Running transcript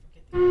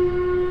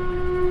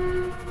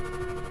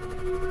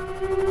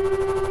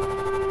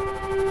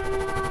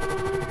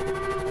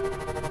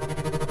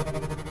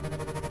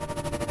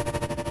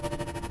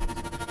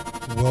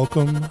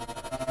Welcome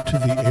to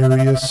the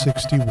Area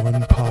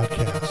 61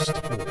 podcast,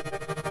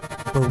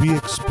 where we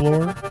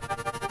explore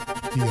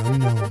the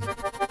unknown.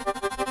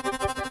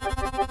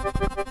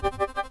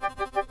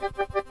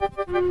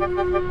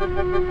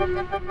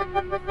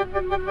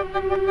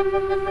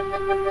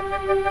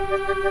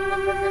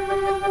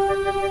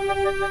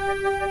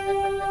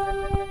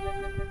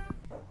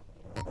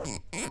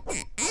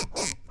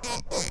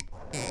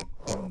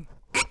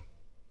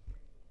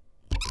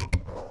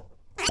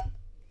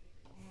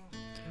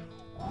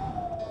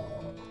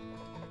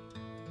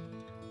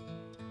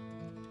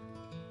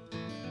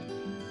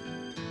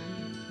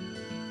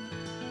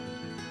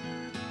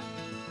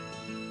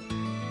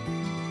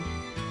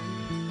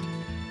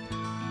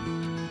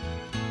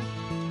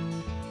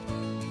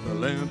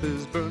 The lamp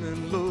is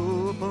burning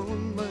low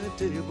upon my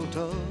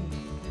tabletop.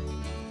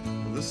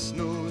 The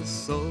snow is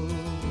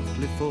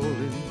softly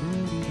falling.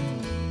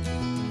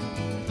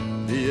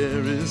 The air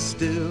is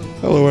still.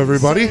 Hello,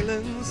 everybody,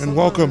 and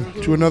welcome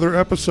to another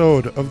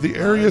episode of the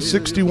Area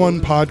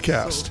 61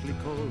 podcast.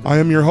 I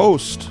am your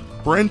host,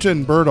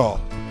 Brenton Berdahl,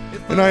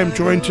 and I am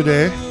joined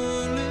today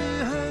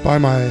by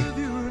my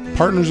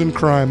partners in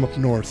crime up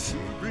north.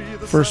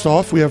 First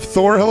off, we have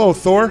Thor. Hello,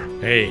 Thor.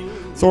 Hey.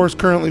 Thor is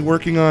currently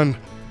working on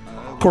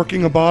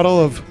corking a bottle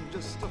of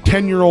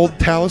 10-year-old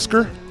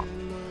Talisker.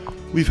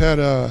 We've had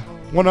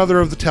one other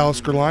of the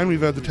Talisker line.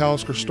 We've had the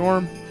Talisker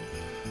Storm.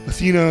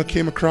 Athena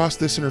came across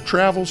this in her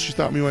travels. She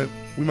thought we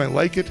might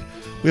like it.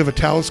 We have a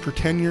Talisker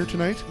 10-year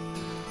tonight.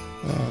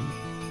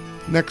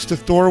 Next to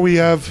Thor, we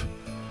have,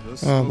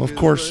 of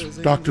course,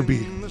 Dr.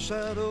 B.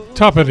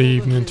 Top of the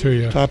evening to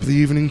you. Top of the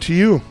evening to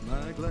you.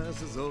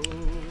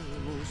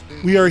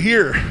 We are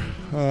here,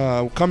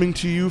 coming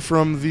to you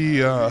from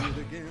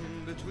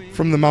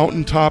the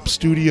mountaintop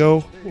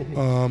studio.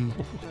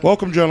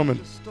 Welcome, gentlemen.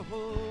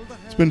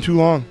 It's been too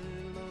long.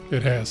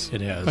 It has.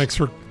 Thanks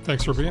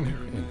for being here.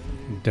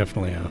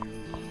 Definitely.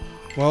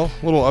 Well,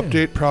 a little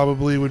update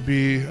probably would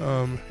be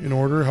in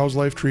order. How's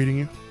life treating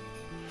you,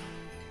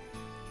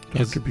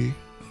 Dr. B?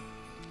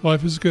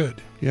 Life is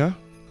good. Yeah?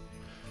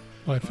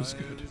 Life is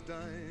good.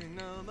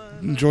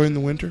 Enjoying the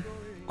winter?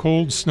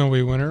 Cold,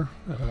 snowy winter.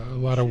 A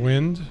lot of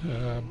wind,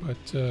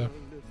 but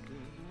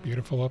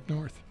beautiful up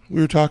north. We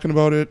were talking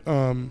about it.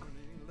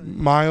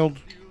 Mild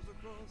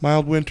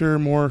winter,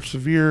 more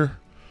severe,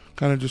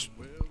 kind of just.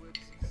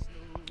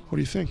 What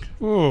do you think?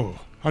 Oh,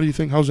 How do you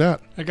think? How's that?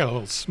 I got a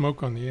little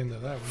smoke on the end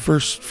of that one.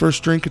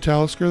 First drink of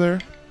Talisker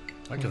there.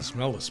 I can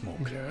smell the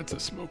smoke. Yeah, it's a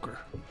smoker.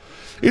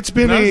 It's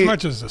been Not as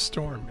much as the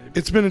storm, maybe.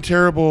 It's been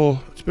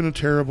a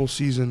terrible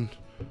season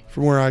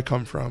from where I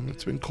come from.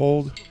 It's been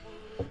cold.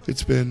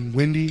 It's been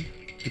windy.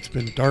 It's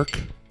been dark.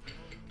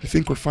 I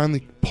think we're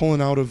finally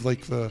pulling out of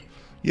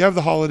you have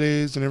the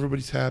holidays and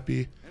everybody's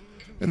happy,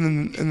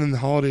 and then the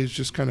holidays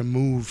just kind of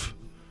move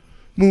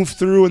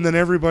through, and then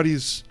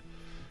everybody's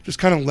just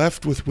kind of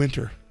left with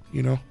winter,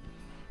 you know.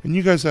 And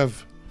you guys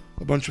have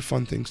a bunch of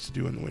fun things to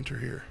do in the winter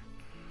here,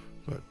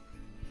 but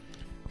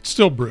It's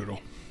still brutal.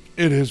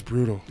 it is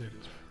brutal. It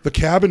is. The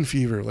cabin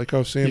fever, like I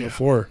was saying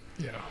before,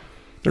 Yeah.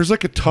 there's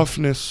like a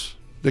toughness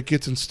that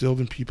gets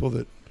instilled in people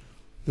that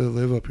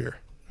live up here.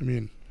 I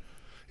mean,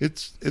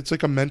 it's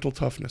like a mental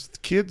toughness. The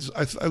kids,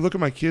 I look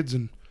at my kids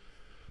and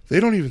they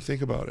don't even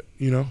think about it,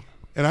 you know?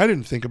 And I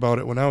didn't think about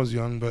it when I was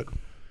young, but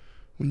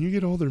when you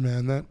get older,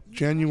 man, that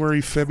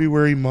January,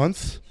 February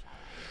month,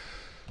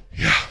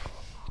 yeah.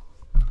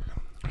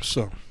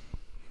 So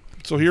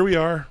here we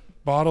are,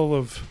 bottle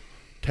of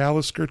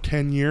Talisker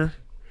 10-year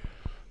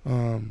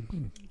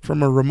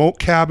from a remote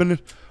cabin,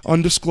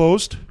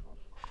 undisclosed.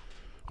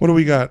 What do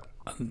we got?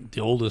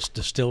 The oldest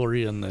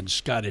distillery in the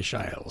Scottish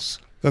Isles.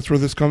 That's where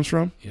this comes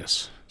from?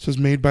 Yes. It says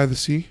made by the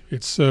sea.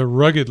 It's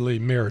ruggedly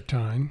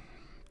maritime.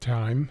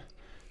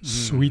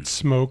 Sweet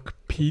smoke,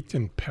 peat,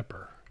 and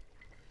pepper.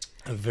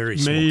 Very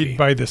smoky. Made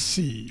by the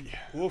sea.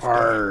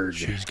 Hard.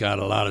 She's got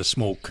a lot of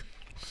smoke.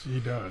 She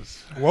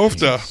does.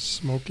 Wofta.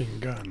 Smoking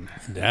gun.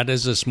 That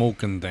is a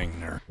smoking thing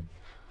there.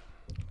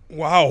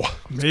 Wow.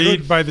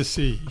 Made by the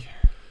sea.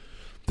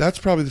 That's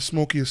probably the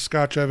smokiest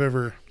scotch I've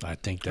ever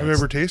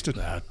tasted.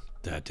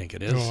 I think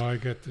it is. Oh, I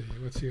got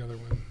what's the other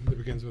one that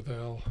begins with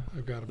L?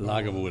 I've got a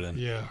Lagavulin.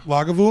 Yeah.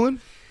 Lagavulin?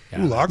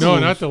 Yeah. Ooh, Lagavulin. No,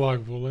 not the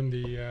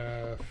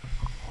Lagavulin.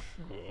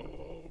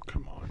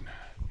 Come on.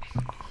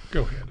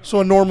 Go ahead. So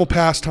a normal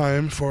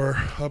pastime for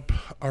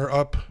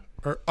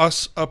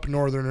us up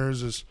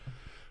northerners is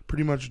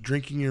pretty much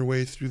drinking your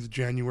way through the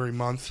January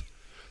month.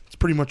 It's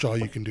pretty much all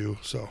you can do.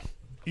 So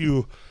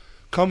you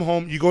come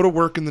home, you go to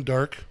work in the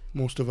dark,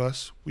 most of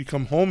us. We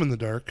come home in the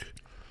dark.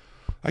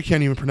 I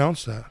can't even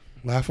pronounce that.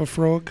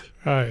 Laugh-a-frog?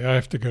 I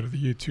have to go to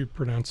the YouTube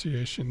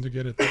pronunciation to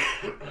get it.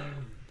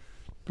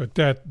 But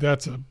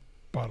that's a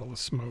bottle of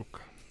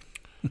smoke.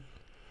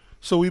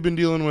 So I've been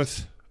dealing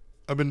with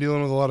a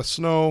lot of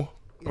snow.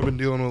 I've been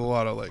dealing with a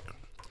lot of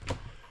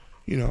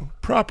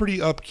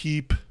property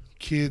upkeep,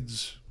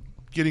 kids,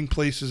 getting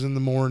places in the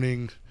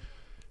morning.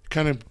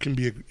 Kind of can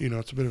be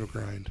it's a bit of a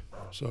grind.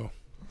 So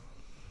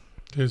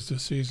 'Tis the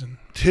season.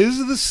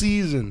 'Tis the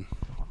season.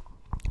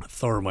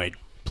 Thor might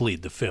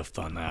plead the fifth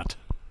on that.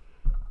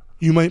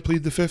 You might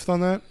plead the fifth on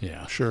that?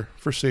 Yeah. Sure,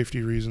 for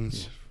safety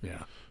reasons.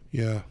 Yeah.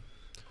 Yeah.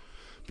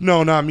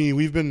 No, not me.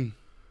 We've been,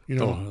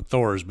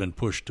 Thor has been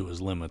pushed to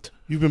his limit.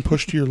 you've been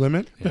pushed to your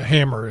limit? The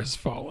hammer has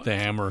fallen. The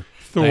hammer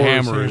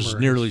Thor's has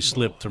nearly has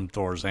slipped from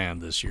Thor's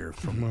hand this year.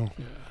 Well,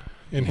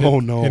 and hit, Oh,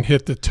 no. And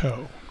hit the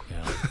toe.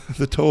 Yeah.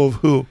 the toe of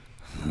who?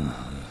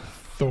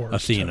 Thor's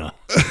Athena.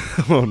 toe.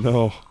 Oh,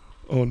 no.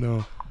 Oh,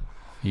 no.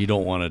 You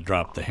don't want to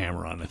drop the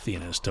hammer on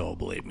Athena's toe,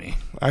 believe me.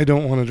 I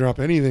don't want to drop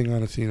anything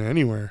on Athena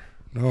anywhere.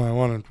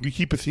 No, we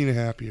keep Athena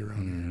happy around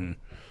here. Mm-hmm.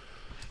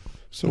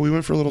 So we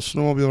went for a little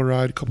snowmobile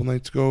ride a couple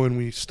nights ago, and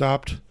we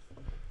stopped,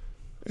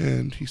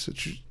 and he said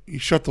he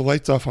shut the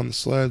lights off on the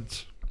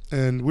sleds,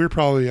 and we were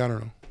probably,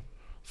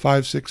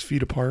 5-6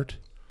 feet apart,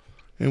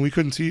 and I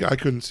couldn't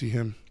see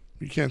him.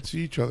 We can't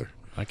see each other.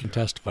 I can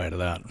testify to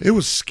that. It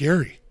was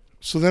scary.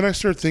 So then I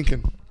started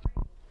thinking,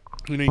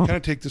 you kind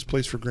of take this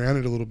place for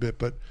granted a little bit,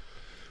 but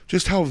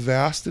just how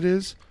vast it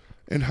is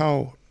and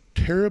how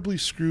terribly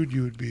screwed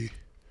you would be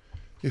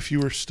if you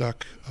were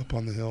stuck up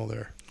on the hill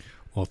there.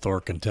 Well,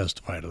 Thor can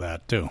testify to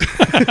that, too.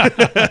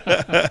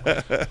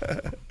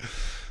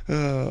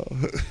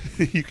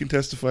 You can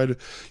testify to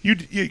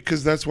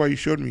because that's why you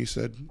showed me. You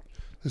said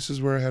this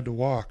is where I had to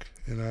walk,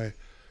 and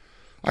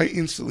I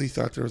instantly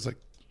thought there was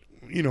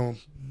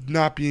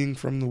not being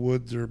from the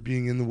woods or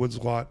being in the woods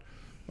a lot.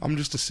 I'm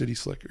just a city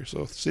slicker.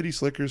 So city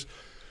slickers,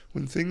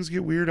 when things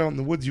get weird out in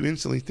the woods, you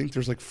instantly think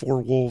there's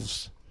 4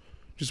 wolves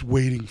just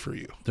waiting for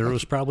you. There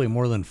was probably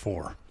more than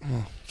 4.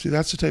 Oh, see,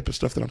 that's the type of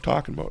stuff that I'm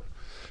talking about.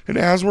 And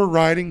as we're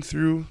riding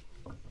through,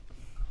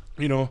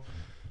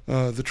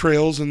 the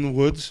trails in the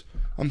woods,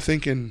 I'm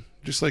thinking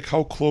just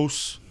how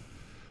close,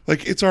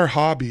 it's our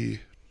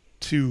hobby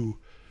to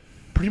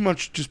pretty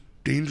much just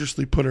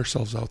dangerously put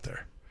ourselves out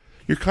there.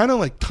 You're kind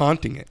of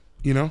taunting it,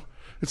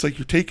 It's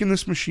you're taking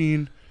this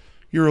machine,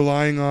 you're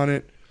relying on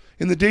it.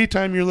 In the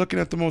daytime, you're looking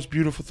at the most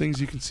beautiful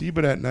things you can see,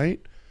 but at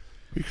night,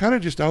 you're kind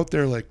of just out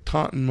there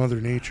taunting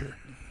Mother Nature.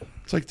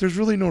 It's there's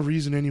really no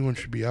reason anyone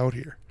should be out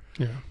here.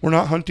 Yeah. We're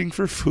not hunting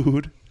for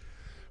food.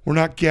 We're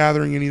not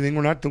gathering anything.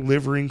 We're not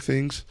delivering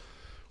things.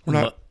 We're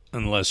not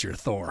Unless you're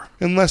Thor.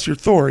 Unless you're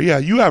Thor. Yeah,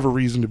 you have a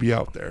reason to be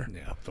out there.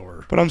 Yeah,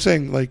 Thor. But I'm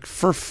saying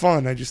for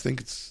fun, I just think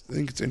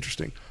it's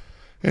interesting.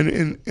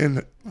 And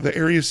in the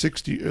Area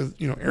 60,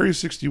 Area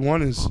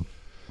 61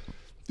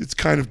 it's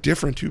kind of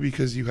different too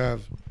because you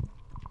have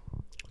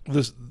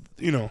this,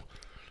 the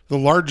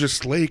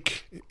largest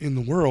lake in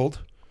the world,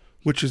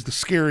 which is the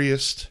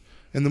scariest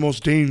and the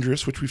most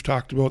dangerous, which we've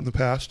talked about in the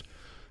past.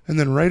 And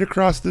then right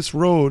across this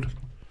road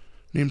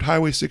named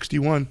Highway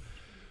 61,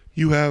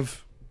 you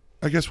have,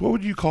 I guess, what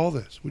would you call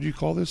this? Would you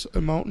call this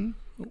a mountain?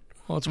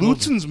 Well, it's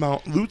Lutzen's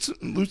Mountain.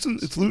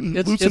 Lutzen, it's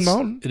Lutzen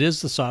Mountain. It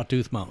is the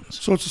Sawtooth Mountains.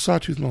 So it's a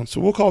Sawtooth Mountain.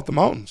 So we'll call it the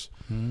mountains.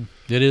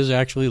 It is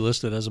actually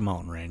listed as a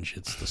mountain range.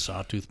 It's the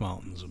Sawtooth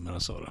Mountains of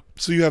Minnesota.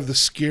 So you have the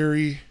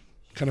scary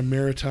kind of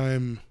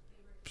maritime,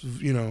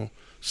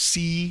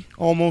 sea,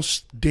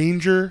 almost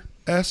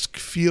danger-esque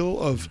feel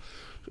of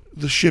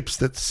the ships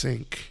that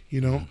sink,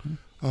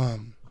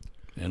 And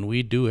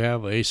we do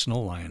have a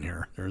snow line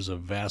here. There's a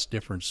vast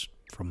difference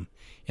from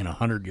in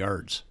 100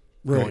 yards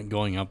Right.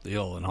 going up the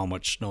hill and how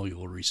much snow you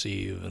will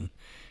receive. And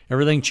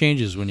everything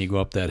changes when you go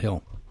up that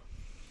hill.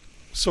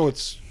 So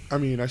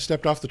I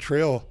stepped off the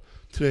trail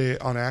today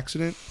on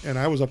accident, and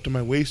I was up to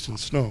my waist in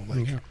snow.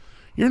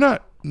 You're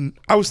not,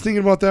 I was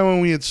thinking about that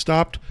when we had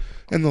stopped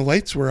and the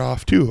lights were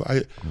off too.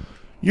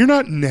 You're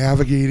not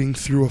navigating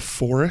through a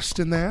forest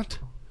in that.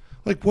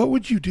 What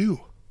would you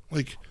do?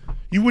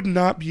 You would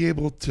not be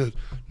able to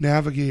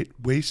navigate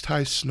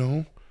waist-high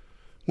snow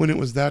when it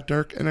was that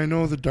dark. And I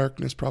know the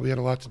darkness probably had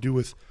a lot to do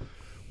with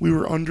we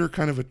were under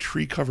kind of a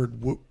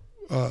tree-covered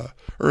or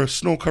a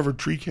snow-covered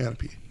tree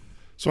canopy.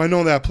 So I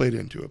know that played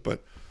into it.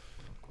 But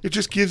it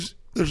just gives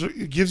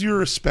you a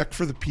respect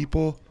for the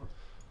people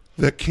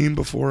that came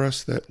before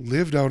us that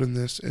lived out in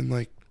this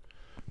and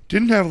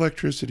didn't have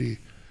electricity,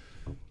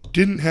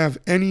 didn't have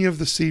any of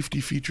the safety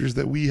features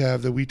that we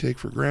have that we take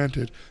for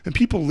granted. And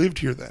people lived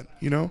here then,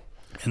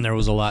 And there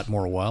was a lot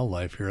more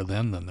wildlife here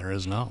then than there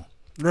is now.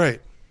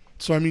 Right.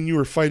 So, you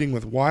were fighting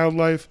with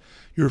wildlife.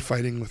 You were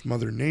fighting with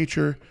Mother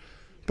Nature.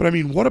 But,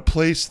 what a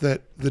place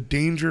that the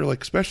danger,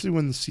 especially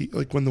when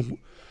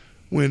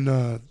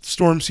when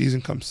storm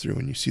season comes through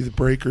and you see the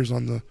breakers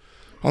on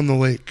the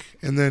lake.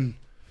 And then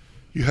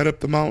you head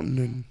up the mountain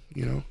and,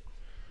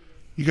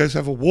 you guys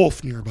have a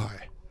wolf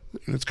nearby.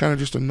 And it's kind of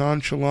just a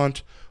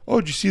nonchalant, oh,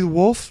 did you see the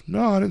wolf?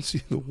 No, I didn't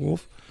see the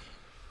wolf.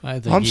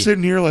 I'm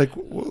sitting here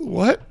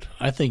what?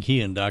 I think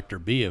he and Dr.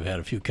 B have had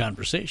a few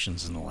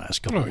conversations in the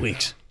last couple of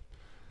weeks.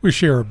 We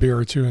share a beer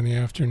or two in the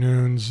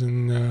afternoons,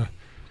 and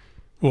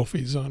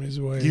Wolfie's on his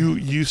way.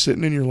 You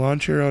sitting in your lawn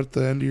chair out at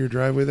the end of your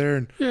driveway there,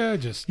 and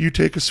you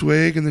take a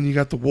swig, and then you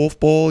got the wolf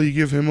bowl. You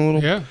give him a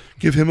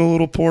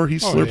little pour. He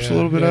slurps a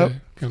little bit up.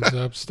 Comes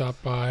up,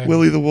 stop by.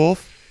 Willie the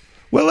wolf.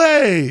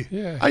 Willie,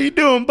 how you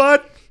doing,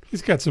 bud?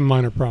 He's got some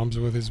minor problems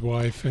with his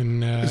wife,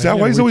 and Is that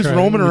why he's always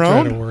roaming we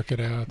around? Try to work it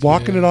out,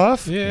 Walking it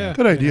off? Yeah,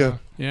 Good idea.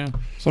 Yeah.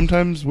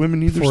 Sometimes women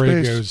need Before their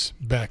he space. goes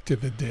back to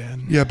the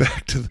den. Yeah,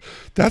 back to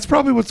that's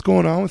probably what's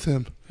going on with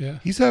him. Yeah,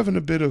 He's having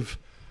a bit of,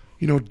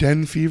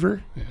 den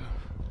fever. yeah.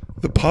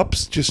 The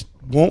pups just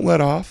won't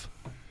let off.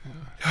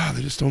 Yeah,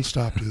 they just don't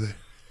stop, do they?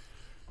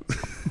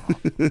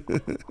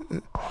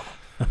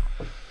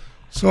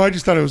 So I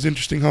just thought it was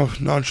interesting how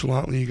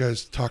nonchalantly you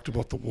guys talked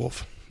about the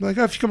wolf. Like,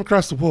 if you come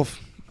across the wolf,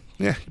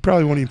 yeah, he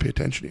probably won't even pay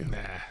attention to you. Nah,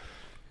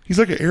 He's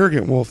like an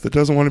arrogant wolf that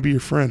doesn't want to be your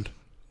friend.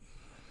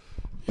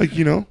 Like,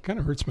 kind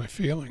of hurts my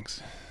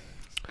feelings.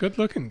 Good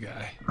looking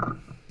guy.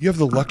 you have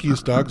the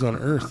luckiest dogs on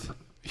earth.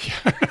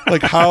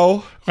 Like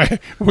how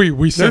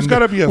we send there's got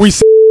to be a we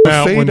send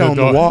out buffet when down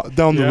the dog-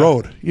 down the Yeah.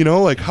 road.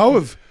 Like how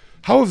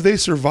have they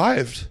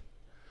survived?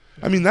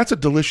 I mean, that's a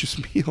delicious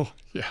meal.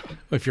 Yeah,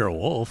 If you're a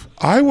wolf.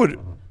 I would,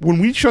 when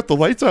we shut the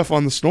lights off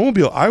on the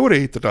snowmobile, I would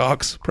have ate the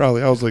dogs.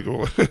 Probably. I was like,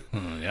 oh,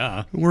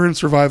 Yeah. we're in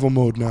survival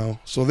mode now.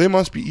 So they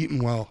must be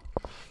eating well.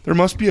 There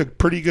must be a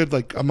pretty good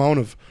amount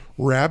of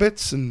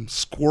rabbits and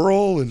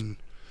squirrel and,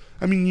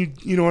 I mean,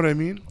 you know what I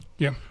mean?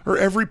 yeah. Or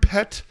every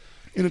pet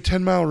in a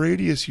 10-mile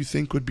radius you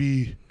think would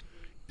be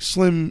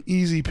slim,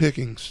 easy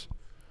pickings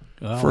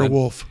for a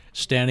wolf.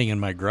 Standing in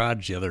my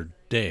garage the other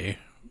day,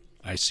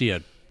 I see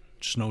a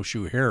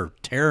snowshoe hare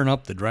tearing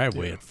up the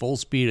driveway at full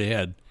speed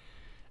ahead.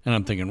 And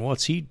I'm thinking,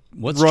 what's Running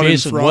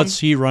Jason? from? What's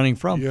he running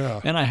from?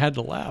 Yeah. And I had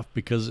to laugh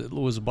because it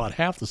was about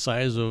half the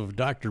size of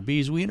Dr.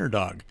 B's wiener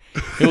dog.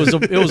 It was a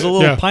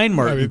little Yeah. pine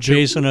marten I mean,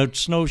 chasing a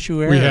snowshoe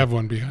hare. We have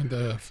one behind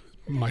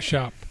my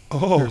shop.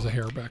 Oh. There's a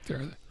hare back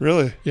there.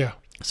 Really? Yeah,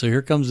 So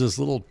here comes this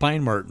little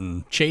pine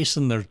marten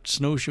chasing the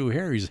snowshoe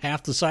hare. He's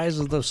half the size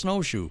of the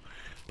snowshoe,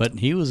 but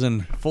he was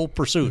in full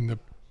pursuit. and the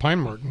pine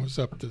marten was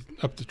up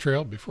the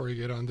trail before you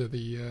get onto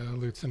the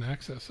Lutsen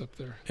access up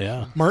there.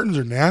 Yeah. Martins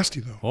are nasty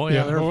though. Oh yeah.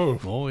 Yeah, They're oh.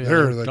 They're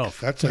they're like tough.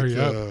 that's There like you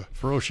the,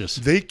 Ferocious.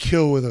 they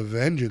kill with a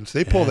vengeance.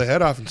 They pull the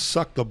head off and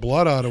suck the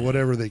blood out of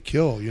whatever they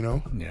kill.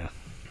 Yeah.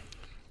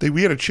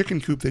 We had a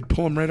chicken coop. They'd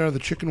pull them right out of the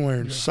chicken wire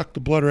and suck the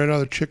blood right out of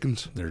the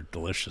chickens. They're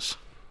delicious.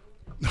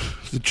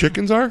 The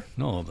chickens are?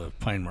 No, the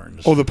pine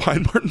martens. Oh, the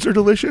pine martins are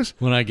delicious.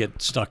 When I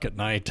get stuck at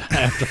night, I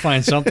have to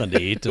find something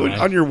to eat. And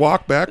On your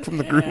walk back from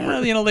the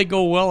groomer. they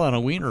go well on a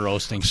wiener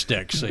roasting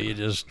stick, so you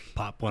just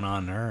pop one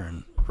on there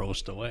and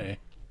roast away.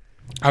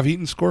 I've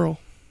eaten squirrel.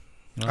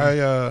 You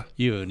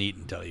haven't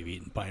eaten until you've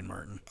eaten pine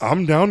marten.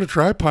 I'm down to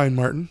try pine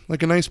marten,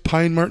 like a nice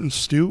pine marten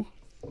stew.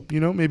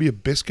 Maybe a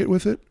biscuit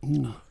with it.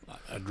 Ooh,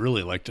 I'd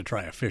really like to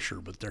try a fisher,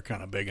 but they're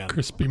kind of big on.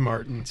 Crispy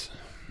martins.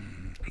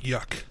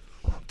 yuck!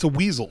 It's a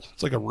weasel.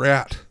 It's like a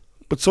rat,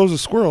 but so's a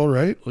squirrel,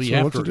 right? Well, So you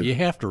have what's to the di- you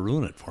have to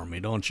ruin it for me,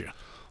 don't you?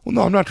 Well,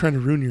 no, I'm not trying to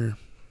ruin your.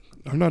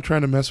 I'm not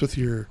trying to mess with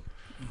your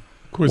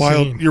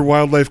Cuisine. your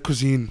wildlife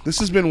cuisine. This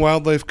has been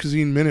Wildlife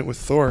Cuisine Minute with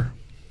Thor.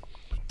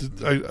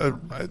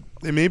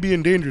 They may be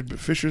endangered, but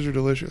fishers are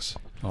delicious.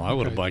 Oh, I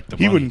would have liked the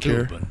He bunny wouldn't too,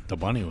 care. but the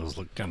bunny was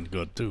looking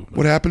good too. But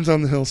What happens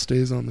on the hill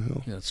stays on the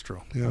hill. yeah, that's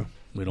true. Yeah.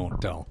 We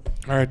don't tell.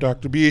 All right,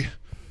 Dr. B.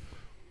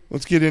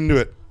 Let's get into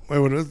it.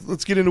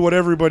 Let's get into what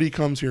everybody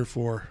comes here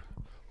for.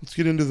 Let's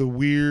get into the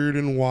weird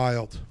and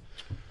wild.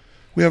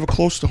 We have a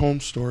close to home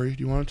story.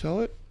 Do you want to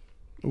tell it?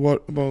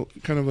 What about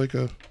kind of like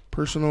a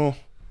personal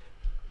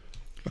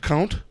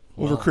account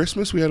over Well-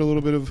 Christmas? We had a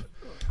little bit of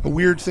a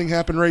weird thing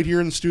happen right here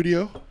in the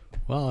studio.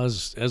 Well,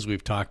 as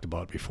we've talked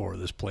about before,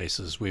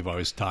 we've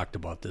always talked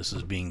about this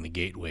as being the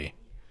gateway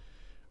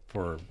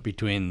for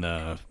between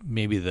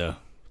maybe the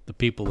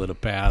people that have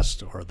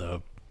passed or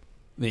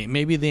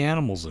maybe the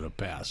animals that have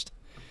passed.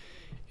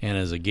 And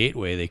as a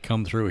gateway, they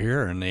come through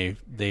here, and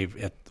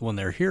when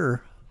they're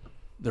here,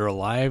 they're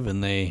alive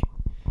and they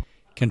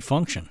can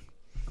function.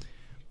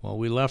 Well,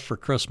 we left for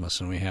Christmas,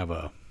 and we have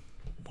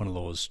one of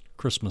those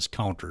Christmas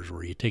counters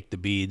where you take the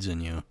beads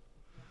and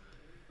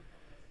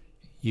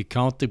you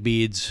count the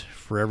beads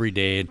for every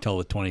day until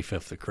the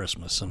 25th of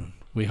Christmas. And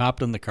we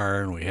hopped in the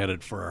car and we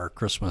headed for our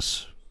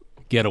Christmas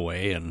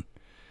getaway. And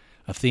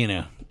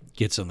Athena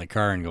gets in the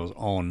car and goes,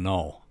 "Oh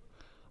no,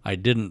 I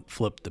didn't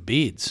flip the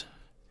beads."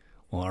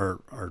 Well,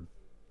 our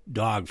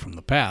dog from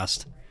the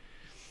past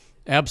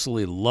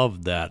absolutely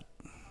loved that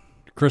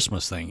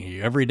Christmas thing.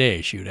 Every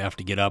day she would have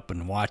to get up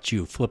and watch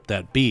you flip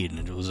that bead,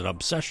 and it was an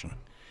obsession.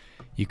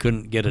 You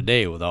couldn't get a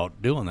day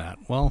without doing that.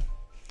 Well,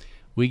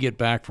 we get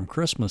back from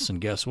Christmas, and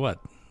guess what?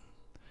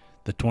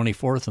 The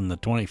 24th and the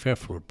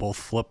 25th were both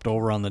flipped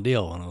over on the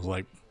deal, and I was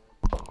like,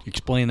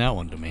 explain that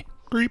one to me.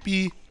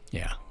 Creepy.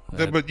 Yeah.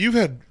 But you've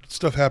had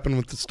stuff happen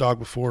with this dog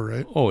before,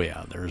 right? Oh,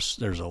 yeah, there's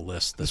a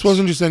list. This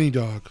wasn't just any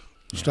dog.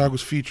 This dog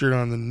was featured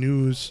on the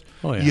news,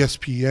 Oh, yeah.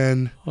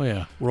 ESPN. Oh,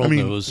 yeah. World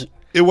News.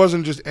 It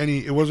wasn't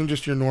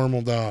just your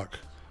normal dog.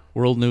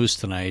 World News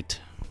Tonight.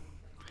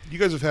 You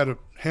guys have had a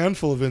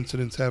handful of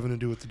incidents having to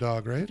do with the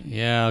dog, right?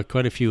 Yeah,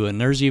 quite a few. And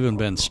there's even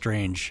been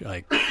strange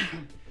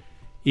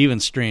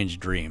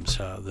dreams.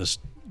 This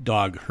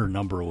dog, her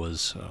number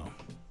was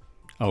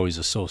always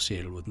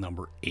associated with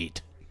number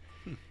 8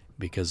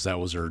 because that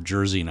was her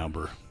jersey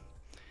number.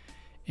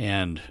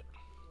 And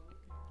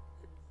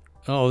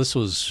this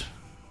was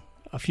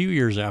a few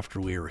years after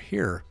we were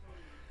here.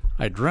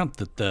 I dreamt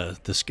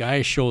that this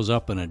guy shows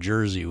up in a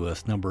jersey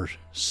with number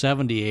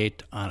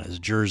 78 on his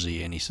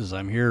jersey, and he says,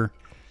 "I'm here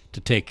to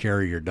take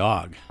care of your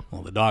dog."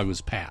 Well, the dog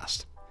was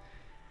passed.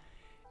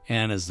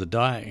 And as the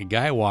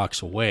guy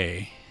walks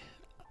away,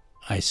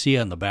 I see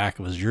on the back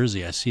of his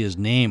jersey, I see his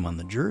name on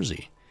the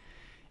jersey.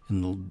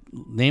 And the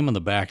name on the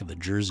back of the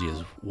jersey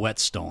is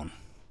Whetstone.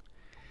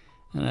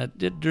 And it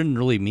didn't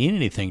really mean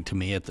anything to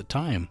me at the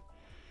time.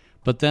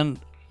 But then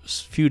a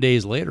few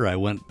days later, I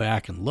went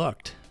back and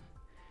looked.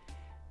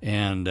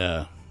 And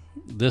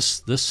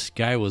this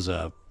guy was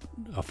a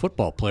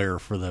football player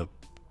for the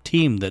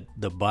team that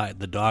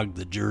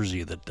the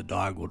jersey that the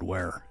dog would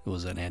wear. It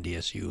was an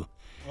NDSU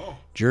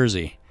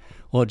jersey.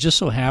 Well, it just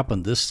so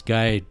happened this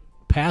guy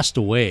passed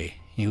away.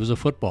 He was a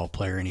football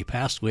player, and he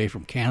passed away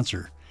from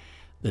cancer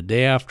the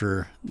day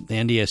after the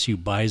NDSU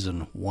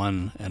Bison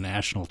won a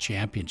national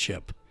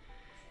championship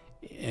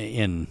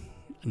in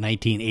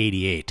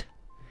 1988.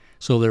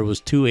 So there was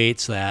 2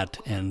 8s that,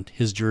 and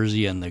his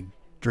jersey and the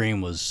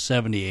dream was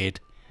 78.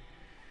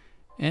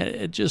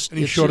 And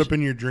he showed up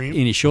in your dream?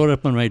 And he showed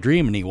up in my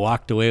dream, and he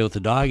walked away with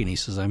the dog, and he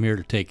says, "I'm here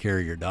to take care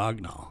of your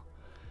dog now."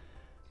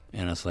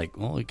 And it's like,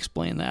 well,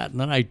 explain that. And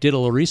then I did a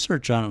little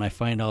research on it, and I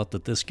find out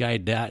that this guy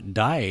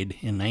died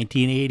in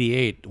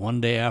 1988, one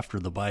day after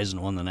the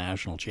Bison won the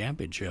national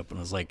championship.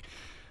 And it's like,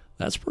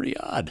 that's pretty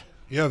odd.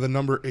 Yeah, the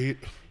number 8.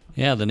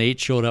 Yeah, the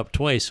 8 showed up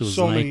twice. It was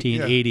the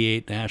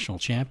 1988 national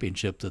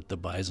championship that the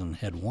Bison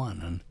had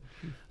won. And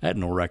I had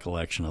no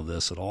recollection of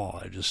this at all.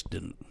 I just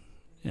didn't.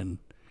 And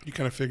you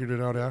kind of figured it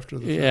out after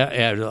the fact?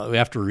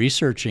 After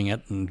researching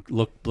it and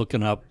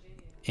looking up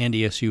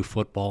NDSU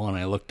football, and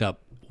I looked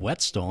up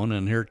Whetstone,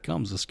 and here it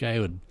comes. This guy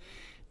who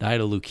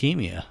died of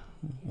leukemia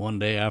one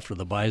day after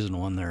the Bison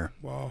won their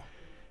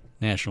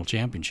national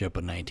championship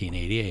in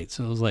 1988.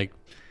 So it was like,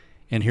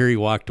 and here he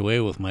walked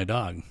away with my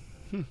dog.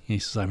 He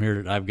says,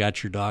 I've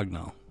got your dog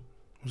now.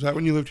 Was that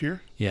when you lived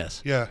here?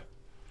 Yes. Yeah.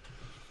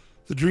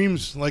 The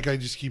dreams, like I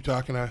just keep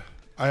talking, I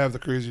have the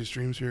craziest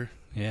dreams here.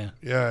 Yeah.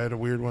 Yeah, I had a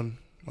weird one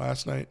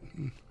last night.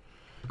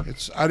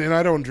 I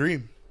don't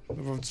dream.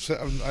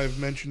 I've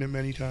mentioned it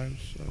many times.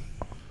 So.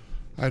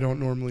 I don't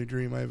normally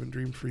dream. I haven't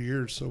dreamed for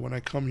years. So when I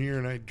come here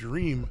and I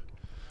dream,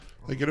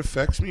 like it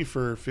affects me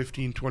for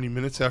 15, 20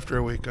 minutes after I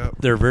wake up.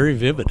 They're very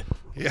vivid.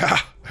 Yeah.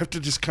 I have to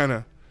just kind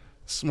of,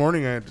 this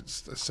morning I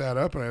sat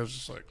up and I was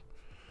just like,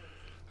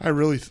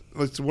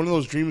 it's one of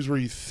those dreams where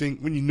you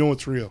think, when you know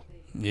it's real.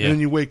 Yeah. And then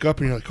you wake up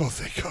and you're like, oh,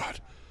 thank God.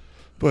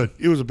 But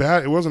it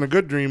wasn't a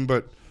good dream,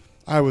 but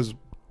it was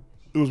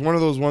one of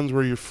those ones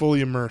where you're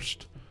fully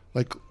immersed.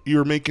 Like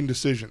you're making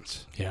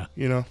decisions. Yeah.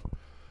 You know?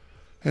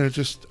 And it's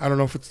just, I don't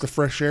know if it's the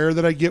fresh air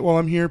that I get while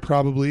I'm here,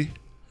 probably.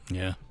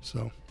 Yeah.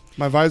 So,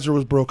 my visor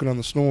was broken on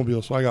the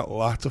snowmobile, so I got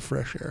lots of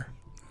fresh air.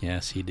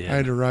 Yes, he did. I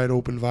had to ride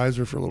open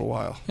visor for a little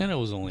while. And it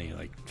was only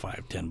like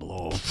 5, 10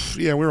 below.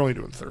 Yeah, we're only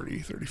doing 30,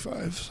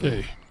 35. So.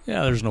 Hey.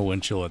 Yeah, there's no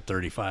wind chill at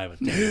 35 at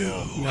 10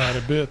 below. Not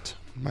a bit.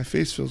 My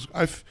face feels,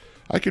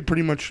 I could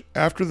pretty much,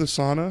 after the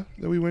sauna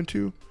that we went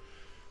into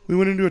a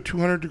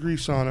 200-degree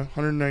sauna,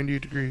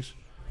 198 degrees,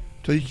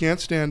 till you can't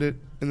stand it,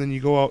 and then you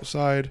go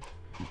outside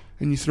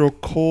and you throw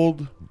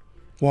cold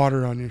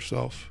water on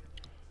yourself.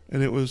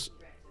 And it was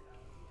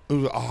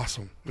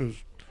awesome. It was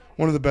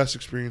one of the best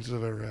experiences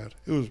I've ever had.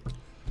 It was,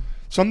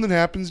 something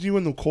happens to you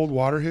when the cold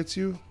water hits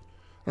you.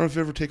 I don't know if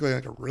you ever take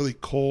like a really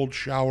cold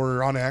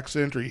shower on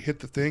accident or you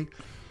hit the thing,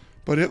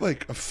 but it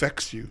like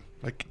affects you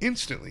like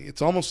instantly.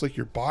 It's almost like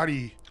your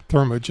body.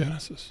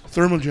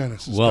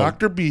 Thermogenesis. Well,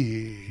 Dr.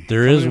 B.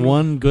 There is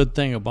one good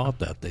thing about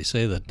that. They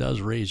say that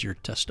does raise your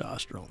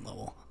testosterone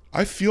level.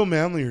 I feel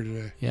manlier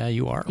today. Yeah,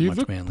 you are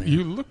much manlier.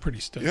 You look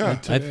pretty steady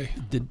today.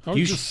 I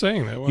was just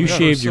saying that. You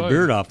shaved your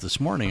beard off this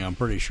morning, I'm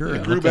pretty sure.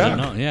 It grew back.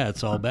 Yeah,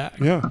 it's all back.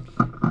 Yeah.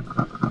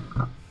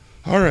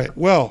 All right.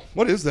 Well,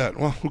 what is that?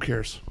 Well, who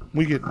cares?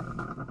 We get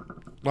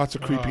lots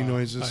of creepy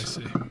noises. I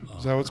see.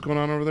 Is that what's going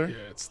on over there?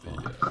 Yeah, it's the...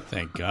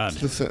 Thank God.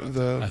 It's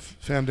the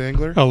fam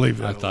dangler? I'll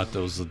leave it. I thought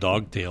there was the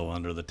dog tail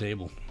under the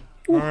table.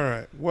 All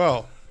right.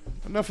 Well,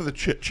 enough of the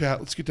chit-chat.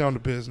 Let's get down to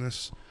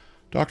business.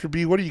 Dr.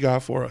 B, what do you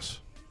got for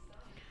us?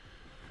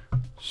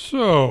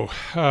 So,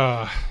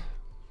 about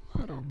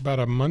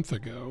a month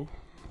ago,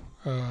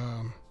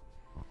 my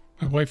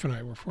wife and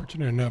I were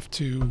fortunate enough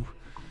to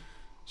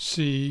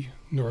see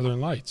Northern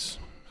Lights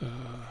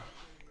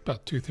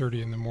about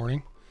 2:30 in the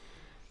morning.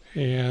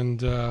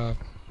 And I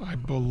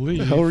believe...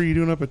 What the hell were you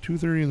doing up at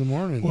 2:30 in the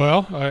morning?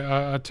 Well,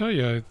 I tell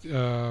you,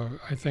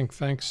 I think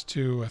thanks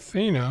to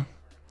Athena,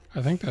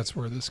 I think that's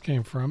where this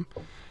came from,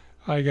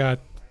 I got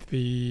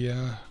the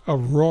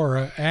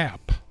Aurora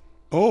app.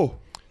 Oh.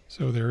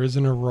 So there is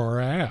an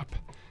Aurora app,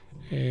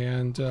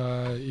 and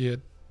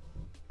it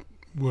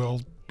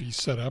will be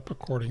set up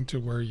according to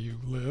where you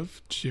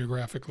live,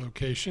 geographic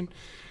location,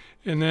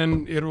 and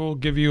then it will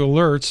give you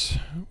alerts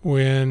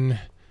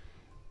when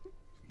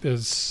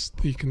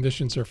the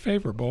conditions are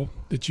favorable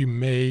that you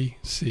may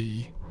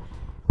see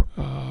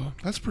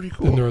That's pretty the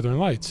cool. Northern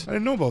Lights. I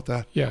didn't know about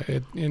that. Yeah,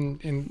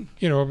 in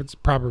it's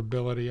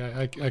probability.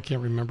 I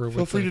can't remember. Feel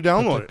what free the, to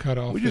download what the it.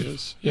 cutoff We just-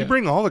 is. You Yeah.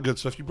 bring all the good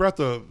stuff. You brought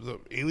the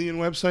alien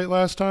website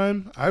last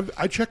time.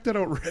 I checked that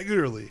out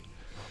regularly.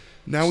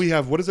 Now we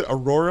have, what is it,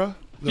 Aurora?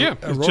 The Yeah,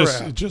 Aurora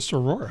it's app just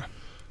Aurora.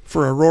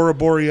 for Aurora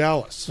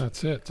Borealis.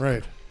 That's it.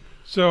 Right.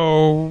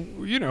 So,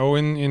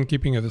 in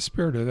keeping of the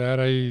spirit of that,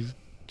 I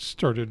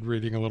started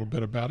reading a little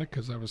bit about it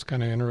because I was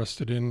kind of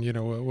interested in,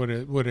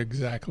 what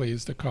exactly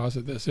is the cause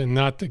of this, and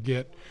not to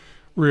get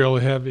real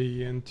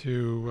heavy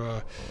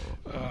into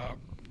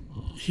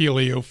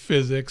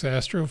heliophysics,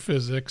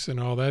 astrophysics, and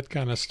all that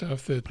kind of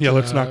stuff. That Yeah,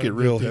 let's not get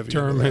real that heavy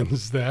into that.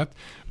 determines that,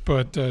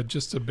 but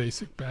just a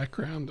basic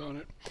background on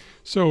it.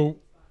 So,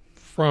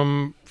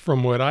 from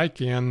what I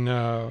can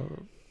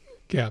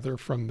gather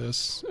from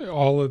this,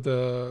 all of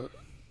the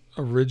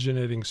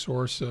originating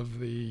source of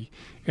the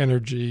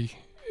energy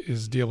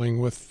is dealing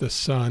with the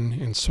sun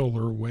and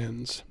solar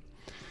winds.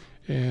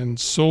 And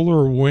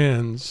solar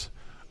winds,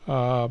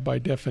 by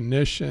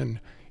definition,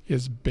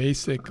 is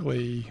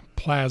basically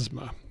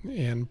plasma.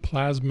 And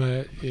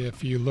plasma,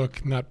 if you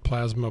look, not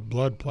plasma,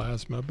 blood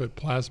plasma, but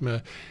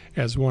plasma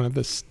as one of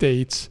the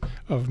states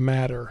of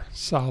matter: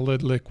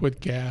 solid,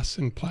 liquid, gas,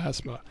 and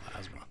plasma.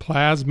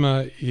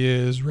 Plasma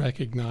is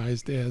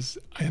recognized as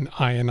an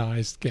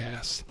ionized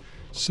gas.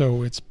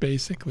 So it's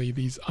basically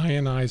these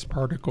ionized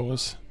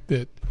particles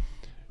that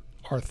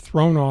are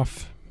thrown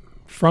off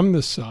from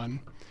the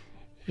sun,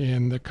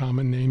 and the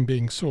common name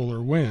being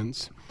solar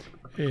winds.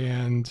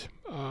 And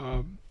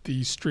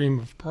the stream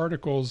of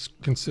particles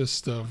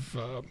consists of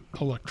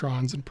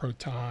electrons and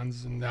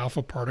protons and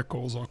alpha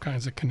particles, all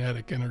kinds of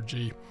kinetic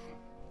energy,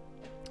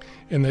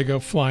 and they go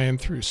flying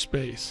through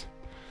space.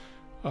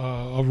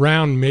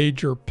 Around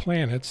major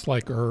planets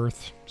like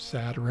Earth,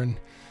 Saturn,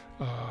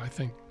 I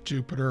think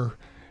Jupiter,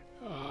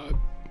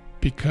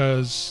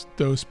 because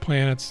those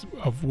planets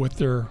of what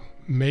they're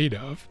made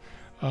of,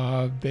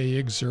 they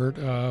exert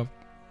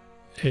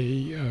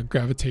a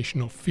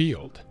gravitational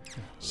field.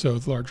 So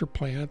the larger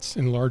planets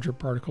and larger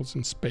particles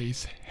in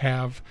space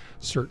have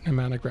certain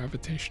amount of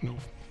gravitational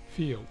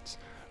fields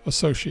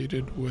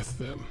associated with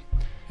them.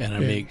 And a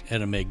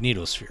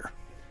magnetosphere.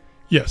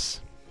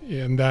 Yes,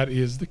 and that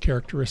is the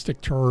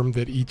characteristic term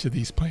that each of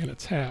these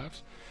planets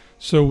have.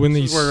 So when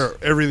This these is where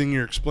everything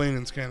you're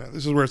explaining is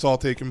this is where it's all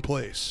taking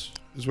place,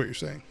 is what you're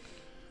saying.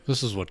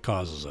 This is what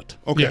causes it.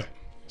 Okay. Yeah.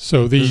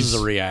 So This these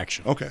is a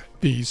reaction. Okay.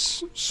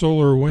 these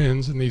solar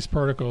winds and these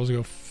particles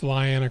go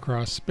flying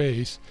across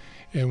space,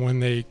 and when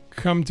they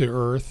come to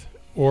Earth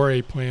or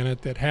a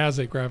planet that has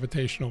a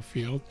gravitational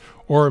field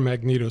or a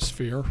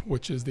magnetosphere,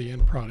 which is the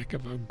end product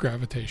of a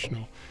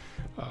gravitational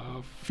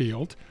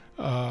field,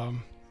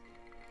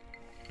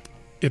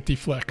 it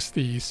deflects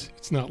these.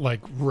 It's not like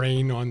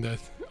rain on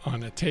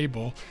a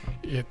table.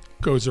 It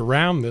goes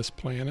around this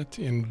planet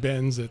and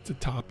bends at the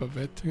top of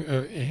it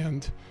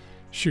and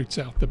shoots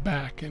out the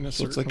back in a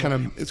So certain it's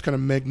like it's kind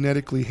of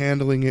magnetically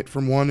handling it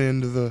from one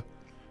end of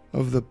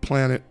the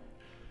planet,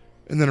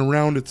 and then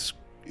around its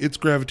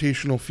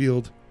gravitational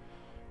field,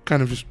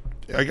 kind of just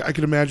I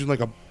could imagine like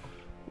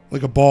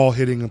a ball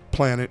hitting a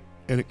planet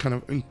and it kind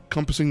of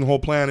encompassing the whole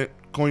planet,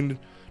 going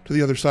to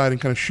the other side and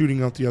kind of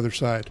shooting out the other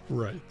side.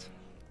 Right.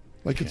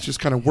 Like it's just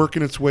kind of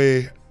working its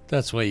way.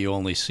 That's why you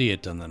only see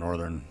it in the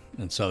northern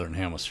and southern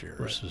hemispheres,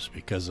 Right. is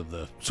because of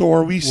the So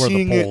are we where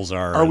seeing the poles it?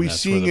 are. Are and we that's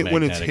seeing where the it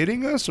when it's magnetic-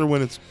 hitting us, or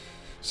when it's?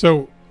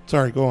 So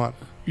Sorry, go on.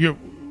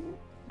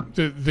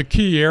 the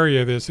key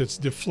area of this, it's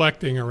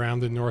deflecting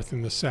around the north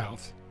and the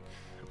south.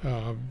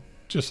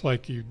 Just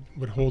like you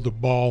would hold a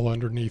ball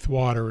underneath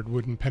water, it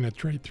wouldn't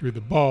penetrate through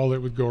the ball, it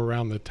would go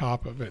around the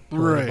top of it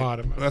or the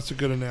bottom of it. That's a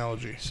good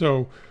analogy.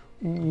 So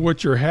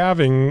what you're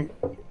having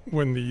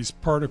when these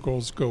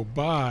particles go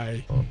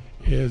by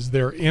is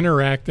they're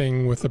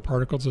interacting with the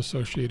particles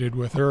associated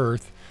with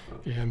Earth,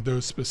 and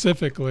those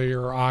specifically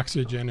are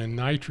oxygen and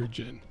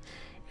nitrogen.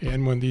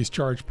 And when these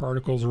charged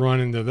particles run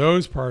into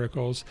those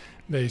particles,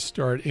 they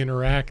start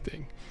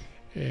interacting.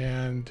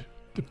 And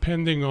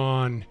depending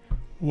on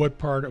what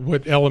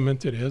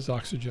element it is,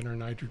 oxygen or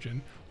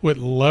nitrogen, what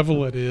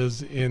level it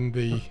is in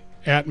the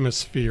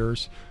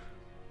atmospheres,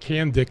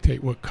 can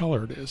dictate what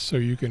color it is. So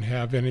you can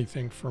have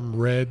anything from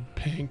red,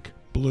 pink,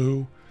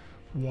 blue,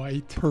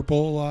 white,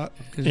 Purple a lot.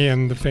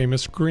 and the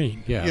famous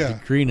green. Yeah, Yeah.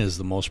 the green is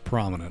the most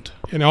prominent.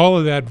 And all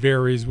of that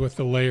varies with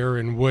the layer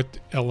and what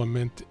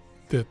element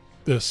that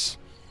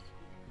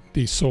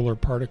these solar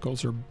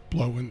particles are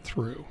blowing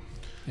through.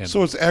 And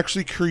So it's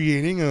actually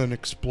creating an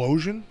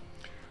explosion.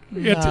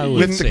 I would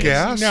With the say it's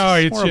gas? No,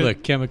 it's more of a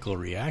just, chemical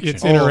reaction.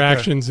 it's Oh, okay.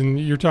 interactions, and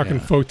you're talking Yeah.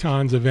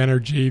 photons of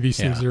energy. These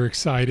things Yeah. are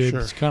excited,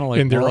 Sure. It's kind of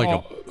like and they're more like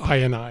all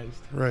ionized.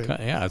 Right.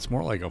 yeah, it's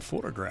more like a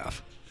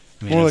photograph.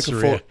 I More it's like a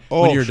rea- photo.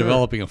 Oh, when you're sure.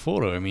 developing a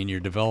photo, I mean, you're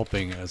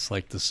developing. It's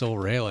like the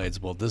silver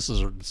halides. Well,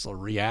 it's a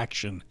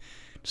reaction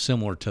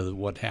similar to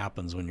what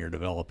happens when you're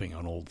developing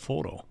an old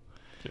photo.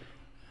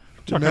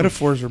 The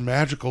metaphors are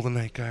magical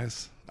tonight,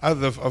 guys.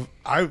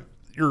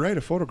 you're right.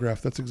 A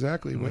photograph. That's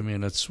exactly what. I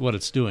mean, that's what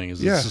it's doing.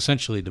 Is Yeah. it's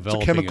essentially It's a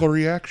developing chemical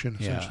reaction,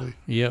 Yeah. essentially.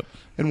 Yep.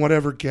 And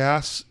whatever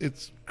gas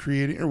it's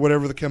creating, or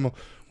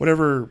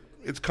whatever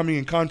it's coming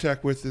in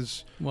contact with,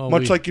 is Well,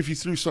 much like if you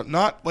threw something,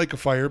 not like a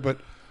fire, but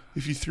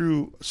if you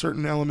threw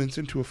certain elements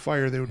into a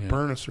fire, they would Yeah.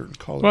 burn a certain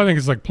color. Well, I think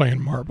it's like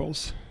playing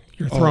marbles.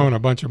 You're throwing a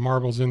bunch of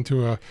marbles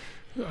into a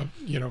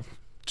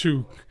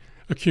two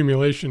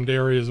accumulation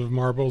areas of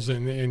marbles,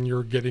 and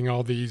you're getting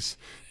all these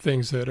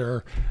things that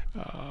are,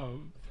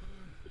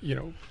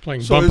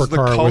 playing So bumper is the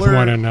car with color-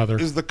 one another.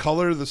 Is the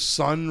color the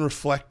sun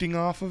reflecting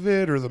off of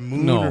it, or the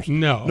moon? No. or-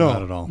 No, No.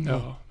 Not at all.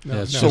 no.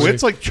 Yeah, So no.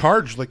 it's like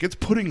charged, like it's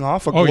putting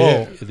off a Oh, glow.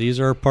 yeah. These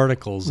are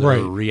particles that Right.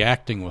 are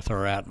reacting with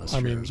our atmosphere.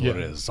 I mean, is what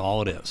yeah. it is. It's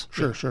all it is.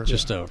 Sure, sure.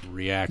 Just a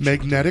reaction.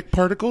 Magnetic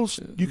particles?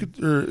 You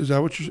could, or is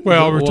that what you?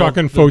 Well, we're Well,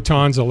 talking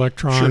photons,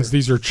 electrons. Sure.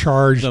 These are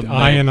charged, The mag-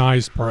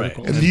 ionized right.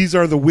 particles. and these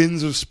are the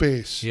winds of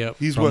space. Yep,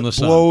 These from what the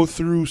sun. blow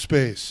through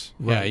space.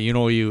 Yeah,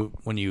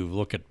 when you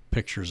look at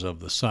pictures of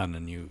the sun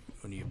and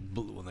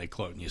when they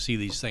close and you see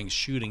these things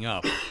shooting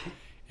up,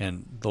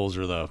 and those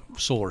are the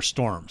solar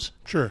storms.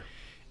 Sure.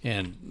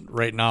 And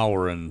right now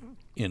we're in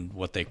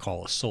what they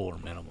call a solar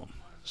minimum.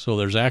 So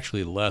there's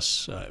actually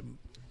less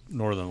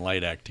northern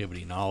light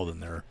activity now than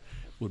there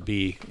would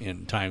be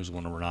in times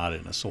when we're not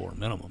in a solar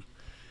minimum.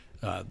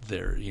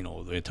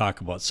 They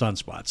talk about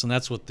sunspots, and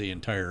that's what the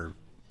entire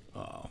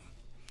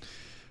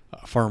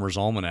Farmer's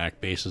Almanac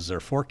bases their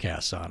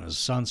forecasts on, is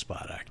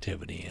sunspot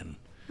activity. And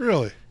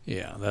Really?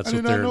 yeah, that's I what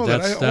did not they're. know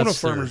that. That's, I own a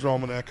that's their- farmer's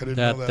almanac. I didn't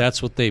know that.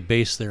 That's what they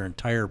base their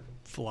entire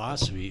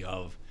philosophy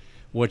of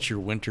what your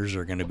winters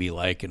are going to be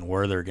like and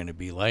where they're going to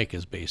be like,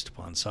 is based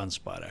upon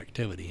sunspot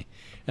activity.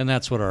 And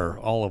that's what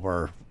all of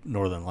our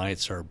northern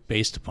lights are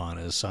based upon,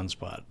 is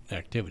sunspot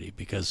activity,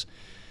 because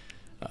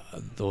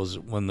those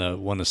when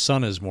the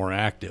sun is more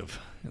active,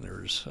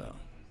 there's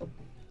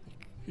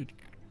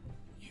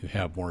you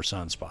have more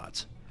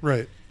sunspots.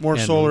 Right. More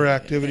And- solar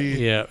activity.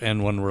 Yeah,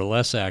 and when we're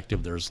less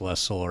active, there's less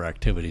solar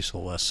activity, so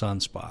less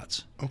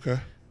sunspots. Okay.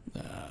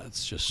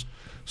 It's just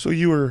So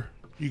you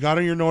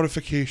got your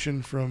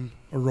notification from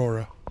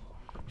Aurora.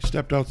 You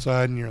stepped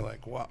outside and you're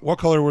like, what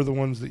color were the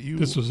ones that you?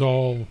 This was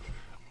all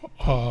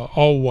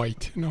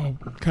white,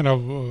 kind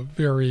of a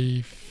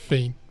very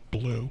faint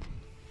blue.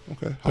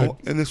 Okay. But-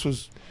 And this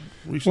was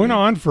recently? Went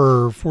on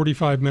for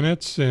 45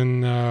 minutes,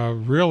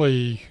 and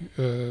really,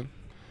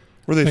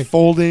 Were they think-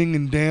 folding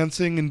and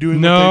dancing and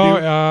doing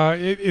what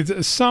they do?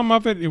 it's some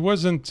of it. It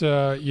wasn't,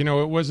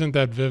 it wasn't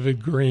that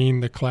vivid green,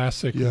 the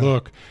classic Yeah.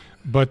 look.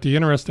 But the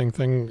interesting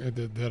thing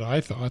that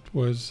I thought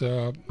was,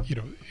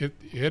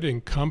 it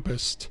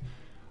encompassed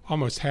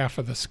almost half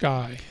of the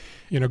sky,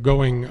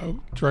 going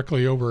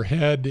directly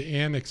overhead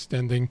and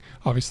extending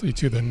obviously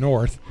to the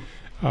north,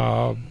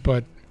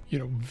 but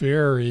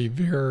very,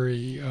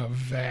 very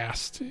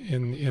vast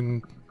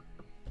in.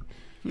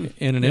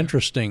 And an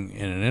interesting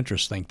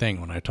thing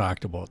when I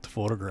talked about the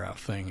photograph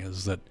thing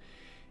is that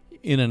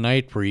in a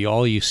night where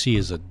all you see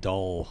is a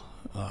dull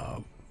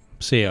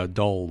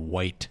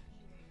white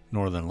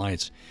northern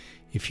lights,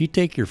 if you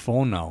take your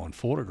phone now and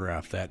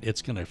photograph that,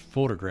 it's going to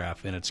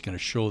photograph and it's going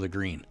to show the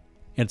green.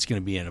 And it's going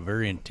to be in a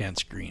very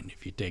intense green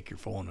if you take your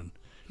phone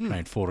and try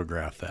and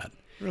photograph that.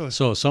 Really?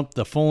 So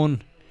the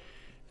phone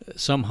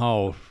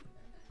somehow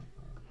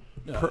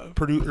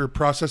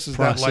Processes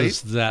that light?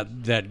 process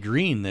that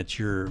green that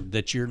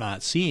you're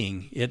not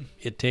seeing.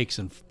 It takes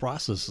and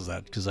processes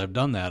that, because I've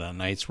done that on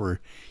nights where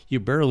you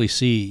barely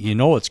see,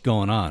 what's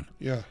going on,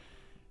 Yeah.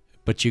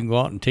 but you can go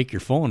out and take your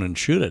phone and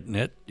shoot it, and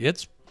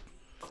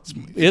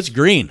it's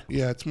green.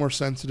 Yeah, it's more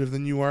sensitive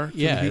than you are.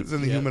 Yeah,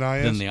 Than the human eye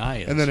is. Than the eye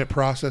is. And then it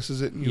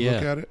processes it and you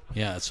look at it.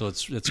 Yeah, so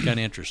it's kind of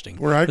interesting.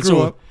 Where I It's grew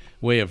a up-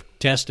 way of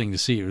testing to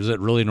see, is it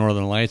really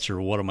northern lights or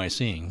what am I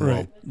seeing? Well,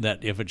 Right.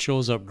 that if it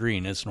shows up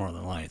green, it's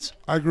northern lights.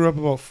 I grew up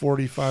about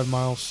 45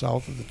 miles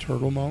south of the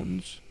Turtle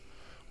Mountains,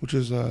 which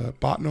is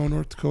Bottineau,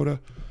 North Dakota,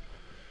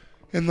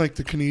 and like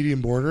the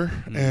Canadian border.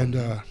 Mm-hmm.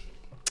 And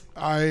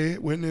I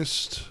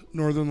witnessed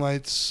northern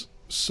lights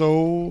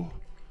so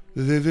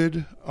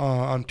vivid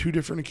on two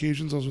different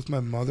occasions. I was with my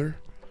mother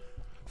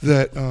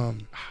that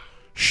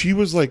she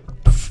was like,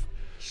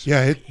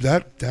 yeah,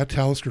 that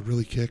Talisker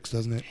really kicks,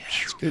 doesn't it?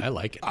 I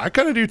like it. I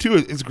kind of do too.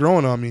 It's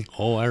growing on me.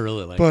 Oh, I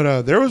really like it.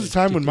 But there was a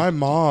time when my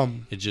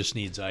mom, It just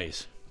needs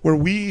ice. where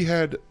we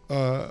had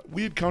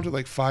counted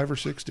like 5 or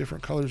 6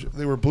 different colors.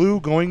 They were blue,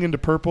 going into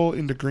purple,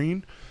 into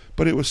green,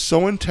 but it was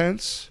so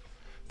intense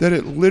that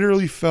it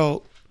literally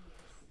felt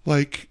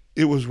like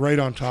it was right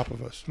on top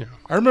of us. Yeah.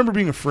 I remember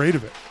being afraid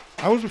of it.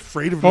 I was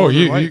afraid of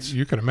northern lights.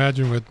 You can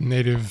imagine with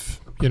Native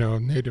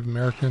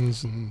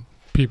Americans and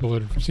people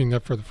that have seen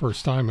that for the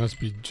first time, must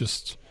be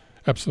just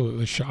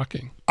absolutely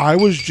shocking. I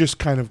was just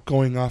kind of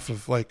going off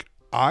of like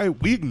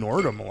we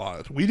ignored them a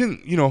lot. We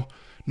didn't,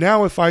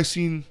 now if I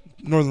seen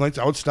northern lights,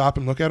 I would stop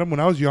and look at them. When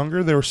I was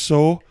younger, they were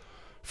so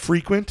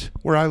frequent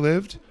where I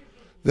lived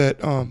that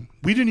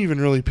we didn't even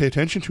really pay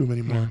attention to them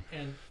anymore. Yeah.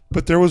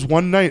 But there was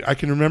one night I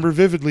can remember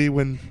vividly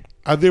when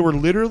they were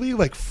literally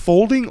like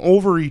folding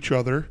over each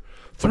other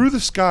through the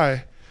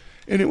sky,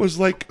 and it was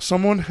like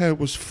someone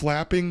was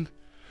flapping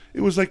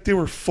It was like they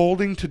were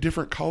folding to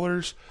different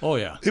colors. Oh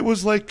yeah. It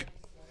was like,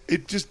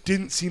 it just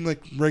didn't seem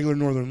like regular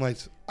northern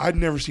lights. I'd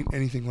never seen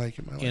anything like it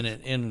in my life.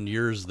 In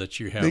years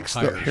that you have Makes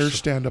higher the hair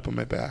stand up on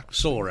my back.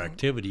 solar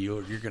activity,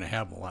 you're going to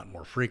have them a lot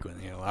more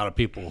frequent. A lot of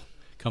people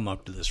come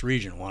up to this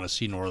region and want to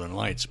see northern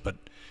lights, but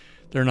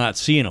they're not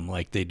seeing them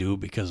like they do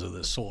because of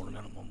the solar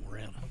minimum we're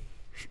in.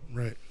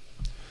 Right.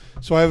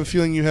 So I have a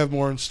feeling you have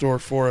more in store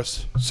for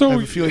us. So I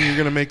have a feeling you're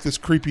going to make this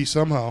creepy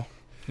somehow.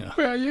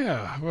 Well,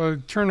 yeah. Well,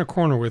 turn a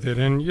corner with it.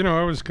 And,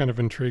 I was kind of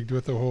intrigued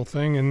with the whole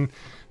thing. And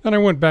then I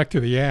went back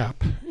to the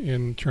app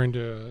and trying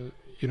to,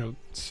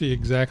 see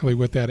exactly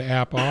what that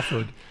app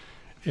offered.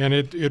 And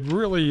it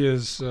really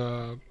is,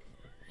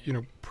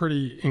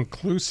 pretty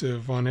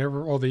inclusive on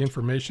all the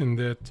information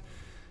that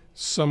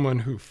someone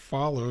who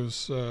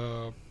follows,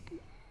 Aurora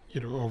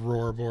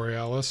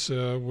Borealis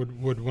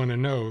would want to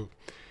know.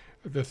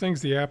 The things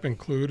the app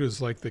include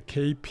is like the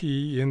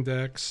KP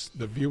index,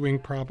 the viewing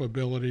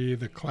probability,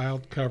 the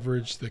cloud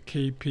coverage, the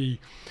KP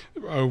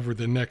over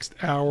the next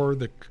hour,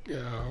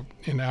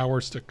 in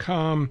hours to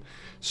come,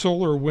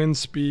 solar wind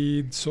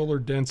speed, solar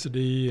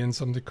density, and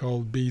something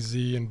called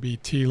BZ and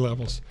BT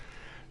levels.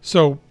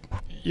 So,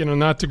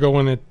 not to go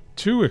on it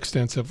too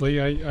extensively,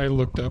 I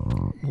looked up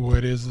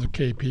what is the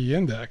KP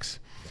index.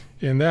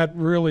 And that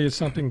really is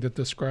something that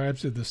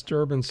describes the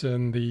disturbance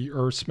in the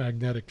Earth's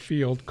magnetic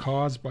field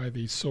caused by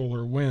these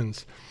solar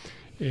winds.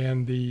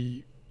 And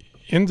the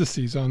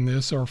indices on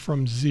this are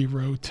from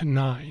 0 to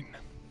 9.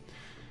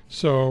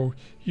 So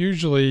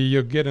usually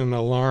you'll get an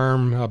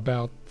alarm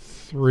about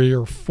 3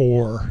 or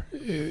 4.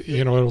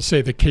 It'll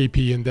say the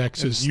KP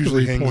index is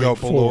usually 3.4. hangs out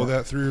below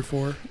that 3 or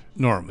 4.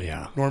 Normally,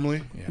 yeah.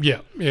 Normally? Yeah.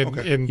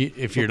 Okay. And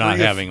If you're not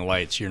having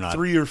lights, you're not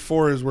 3 or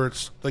 4 is where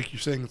it's, like you're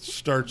saying, it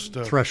starts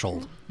to...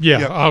 threshold. yeah,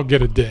 Yep. I'll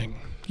get a ding,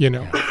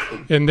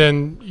 And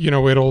then,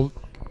 it'll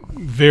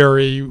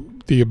vary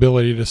the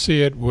ability to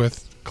see it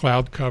with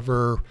cloud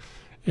cover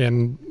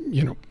and,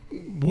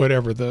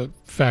 whatever the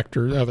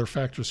other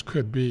factors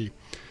could be.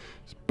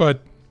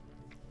 But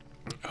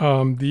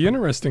the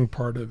interesting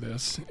part of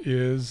this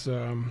is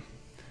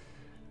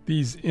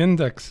these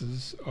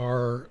indexes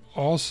are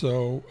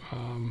also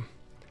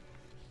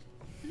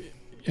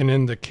an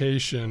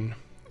indication.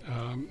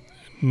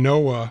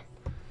 NOAA,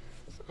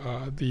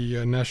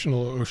 the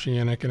National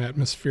Oceanic and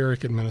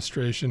Atmospheric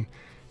Administration,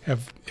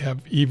 have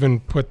even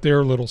put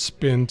their little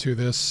spin to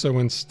this. So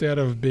instead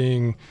of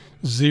being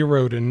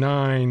 0 to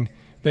 9,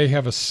 they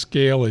have a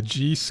scale, a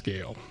G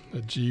scale, a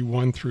G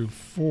 1 through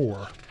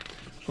 4,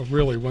 or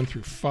really 1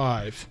 through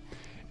 5.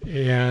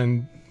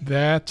 And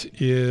that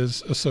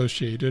is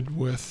associated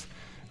with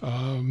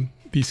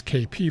these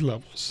KP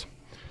levels.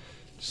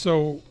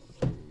 So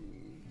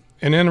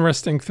an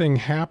interesting thing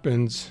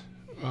happens,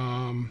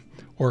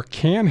 or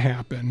can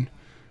happen,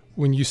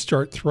 when you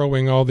start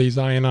throwing all these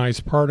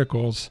ionized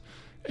particles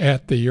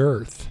at the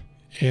Earth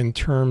in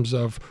terms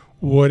of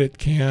what it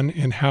can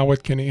and how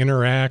it can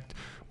interact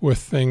with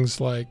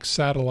things like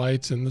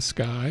satellites in the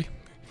sky,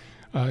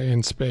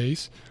 in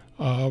space,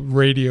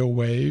 radio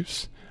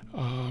waves,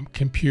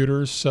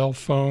 computers, cell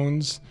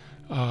phones,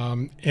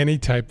 any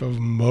type of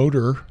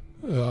motor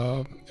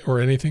or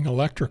anything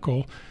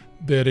electrical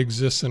that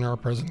exists in our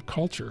present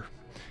culture.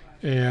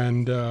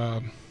 And,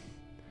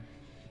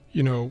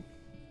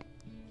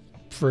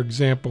 for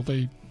example,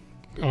 they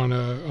on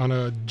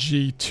a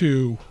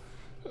G2,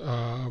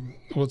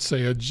 let's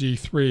say a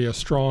G3, a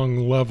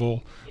strong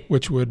level,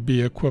 which would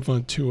be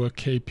equivalent to a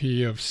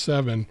KP of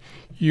 7,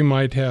 you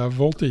might have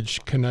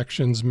voltage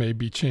connections may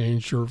be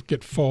changed or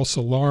get false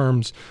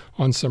alarms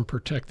on some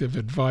protective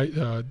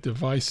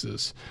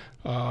devices,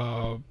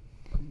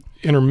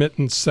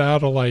 intermittent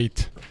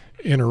satellite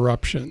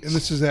interruptions. And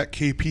this is at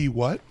KP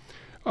what?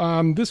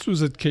 This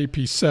was at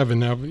KP7.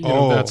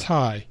 Now, that's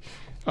high.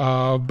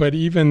 But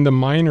even the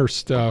minor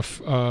stuff,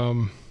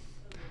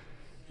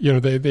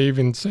 they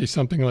even say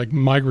something like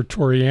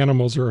migratory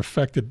animals are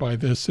affected by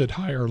this at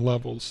higher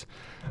levels.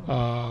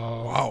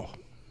 Wow.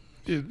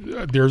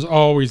 There's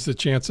always the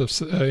chance of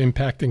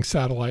impacting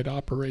satellite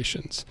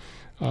operations,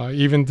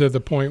 even to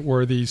the point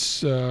where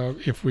these,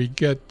 if we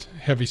get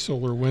heavy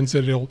solar winds,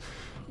 they'll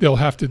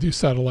have to do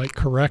satellite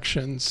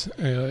corrections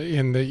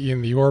in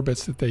the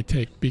orbits that they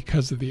take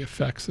because of the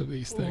effects of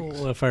these things.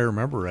 Well, if I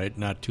remember right,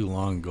 not too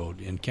long ago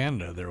in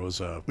Canada, there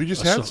was a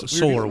solar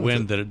dealing with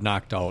wind it. that had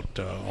knocked out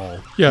all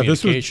this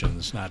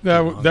communications.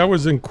 that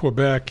was in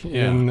Quebec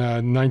in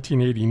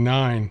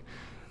 1989.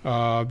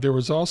 There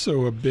was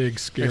also a big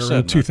scare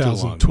in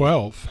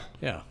 2012.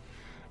 Yeah.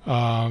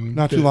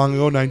 Not too long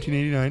ago,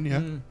 1989,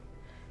 yeah.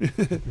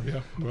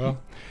 Yeah,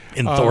 well,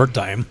 In Thor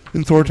time.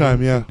 In Thor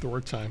time, yeah. Thor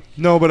time.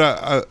 No, but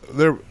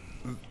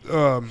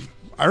I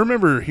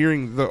remember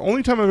hearing, the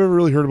only time I've ever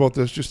really heard about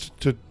this, just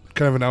to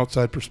kind of an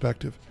outside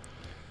perspective,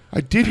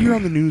 I did hear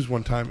on the news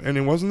one time, and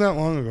it wasn't that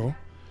long ago,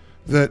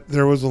 that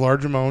there was a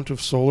large amount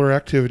of solar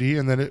activity,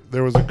 and that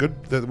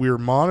that we were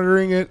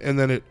monitoring it, and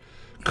that it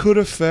could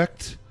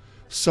affect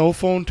cell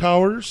phone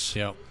towers.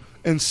 Yep.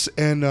 And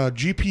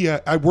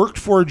GPS. I worked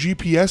for a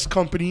GPS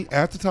company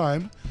at the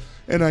time,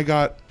 and I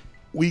got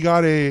we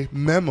got a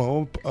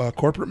memo, a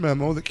corporate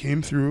memo that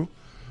came through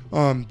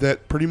that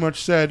pretty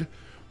much said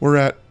we're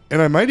at,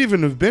 and I might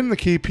even have been the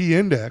KP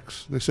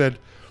index. They said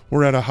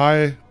we're at a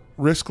high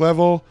risk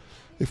level.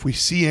 If we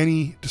see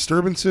any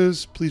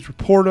disturbances, please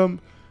report them.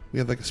 We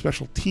had like a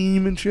special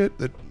team and shit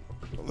that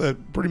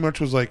pretty much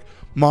was like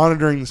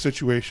monitoring the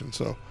situation.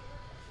 So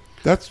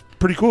that's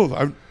pretty cool.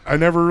 I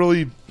never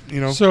really,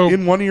 So-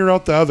 in one ear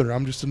out the other.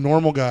 I'm just a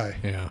normal guy.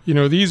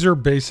 Yeah. These are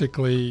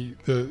basically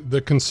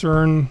the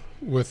concern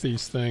with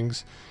these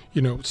things.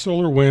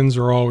 Solar winds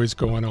are always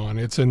going on.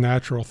 It's a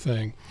natural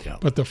thing. Yeah.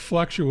 But the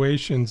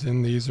fluctuations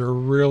in these are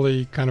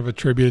really kind of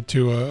attributed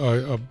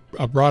to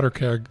a broader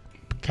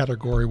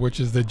category, which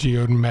is the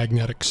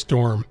geomagnetic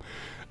storm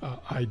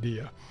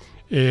idea.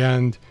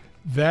 And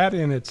that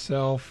in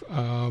itself,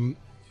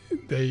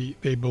 they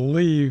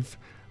believe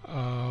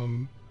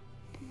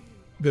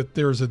that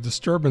there's a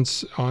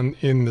disturbance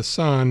in the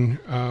sun,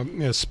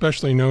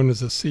 especially known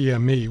as a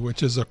CME,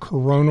 which is a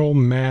coronal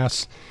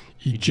mass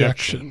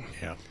ejection.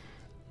 Yeah.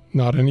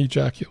 Not an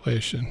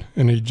ejaculation,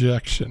 an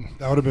ejection.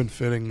 That would have been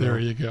fitting. There though.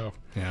 you go.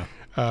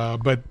 Yeah.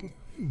 But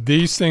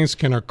these things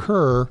can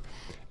occur,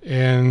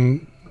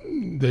 and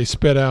they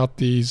spit out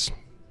these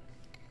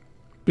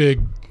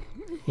big,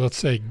 let's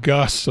say,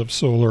 gusts of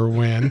solar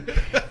wind,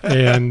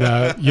 and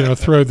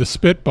throw the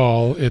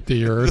spitball at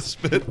the Earth,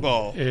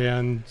 Spitball.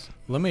 and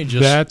Let me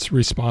just that's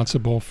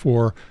responsible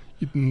for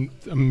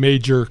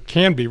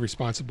can be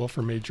responsible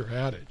for major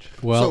outage.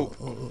 Well,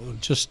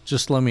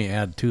 just let me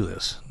add to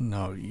this.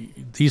 Now,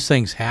 these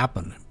things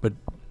happen, but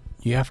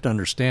you have to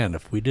understand,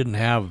 if we didn't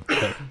have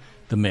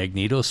the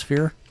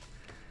magnetosphere,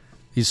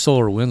 these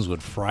solar winds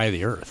would fry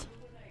the Earth.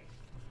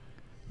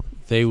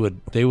 They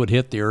would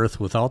hit the Earth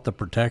without the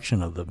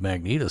protection of the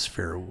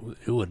magnetosphere.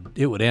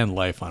 It would end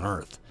life on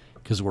Earth,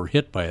 because we're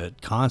hit by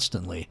it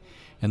constantly,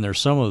 and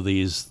there's some of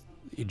these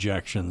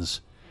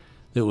ejections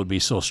that would be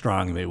so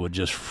strong they would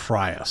just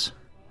fry us.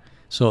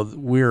 So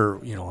we're,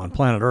 on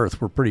planet Earth,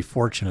 we're pretty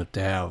fortunate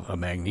to have a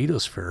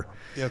magnetosphere.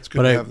 Yeah, it's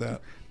good to have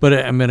that. But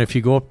I mean, if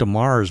you go up to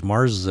Mars,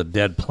 Mars is a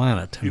dead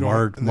planet. And they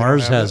Mars don't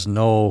have has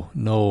no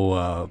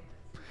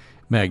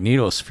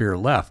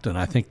magnetosphere left, and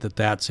I think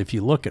that's, if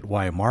you look at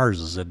why Mars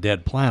is a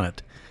dead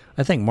planet,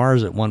 I think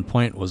Mars at one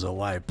point was a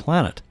live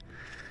planet.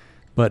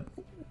 But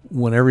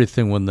when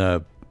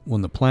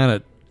the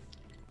planet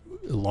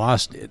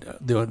lost it,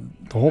 the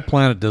whole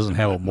planet doesn't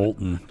have a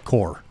molten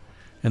core,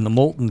 and the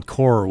molten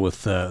core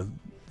with the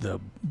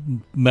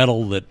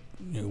metal that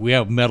we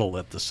have metal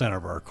at the center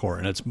of our core,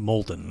 and it's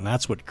molten, and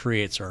that's what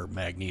creates our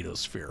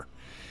magnetosphere.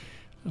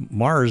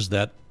 Mars,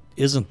 that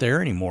isn't there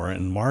anymore,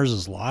 and Mars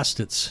has lost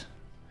its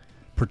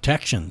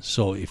protection.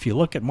 So if you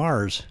look at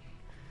Mars,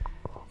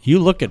 you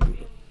look at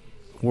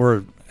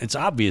where it's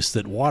obvious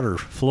that water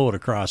flowed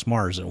across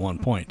Mars at one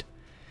point,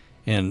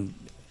 and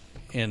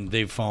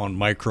they've found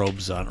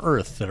microbes on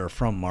Earth that are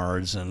from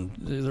Mars, and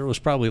there was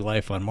probably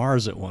life on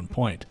Mars at one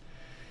point.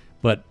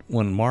 But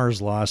when Mars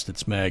lost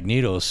its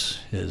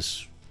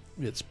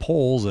its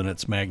poles and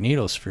its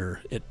magnetosphere,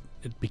 it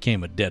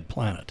became a dead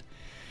planet.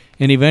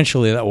 And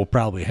eventually that will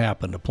probably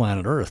happen to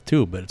planet Earth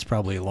too, but it's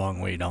probably a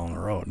long way down the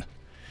road.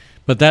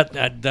 But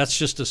that's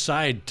just a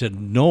side to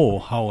know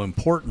how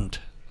important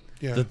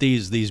that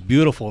these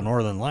beautiful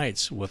northern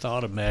lights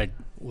without a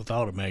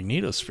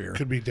magnetosphere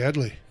Could be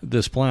deadly.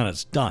 this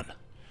planet's done.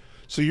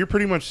 So you're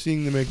pretty much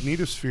seeing the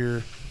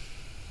magnetosphere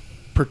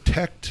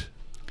protect.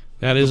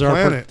 That is The our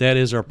planet. that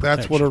is our protection.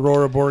 That's what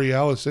Aurora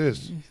Borealis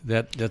is.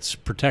 That's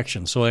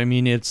protection. So I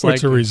mean, it's It's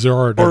like a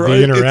result or of the it's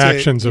a-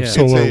 interactions of yeah.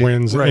 solar It's a-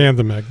 winds right. and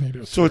the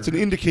magnetosphere. So it's an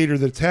indicator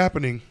that it's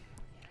happening,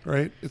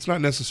 right? It's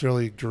not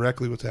necessarily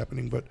directly what's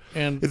happening, but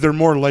and they're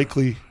more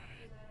likely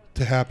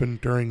to happen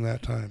during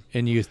that time.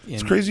 it's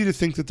It's crazy to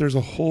think that there's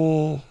a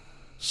whole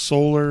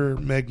solar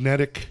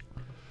magnetic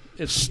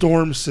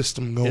storm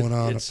system going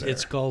on up there.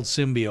 It's called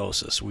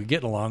symbiosis. We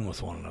get along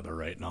with one another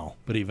right now,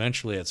 but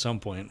eventually, at some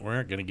point, we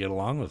aren't going to get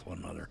along with one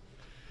another,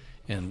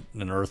 and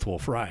Earth will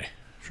fry.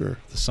 Sure.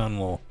 The sun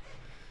will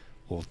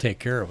take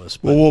care of us.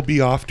 But Well, we'll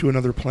be off to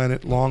another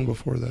planet long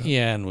before that.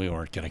 yeah, and we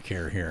weren't going to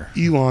care here.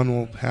 Elon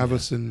will have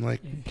us in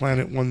like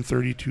planet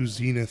 132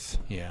 Zenith.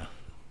 Yeah,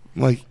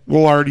 Like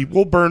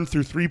we'll burn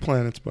through 3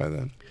 planets by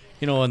then.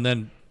 and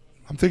then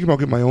I'm thinking about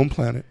getting my own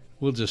planet.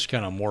 we'll just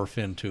kind of morph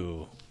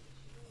into.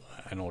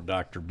 I know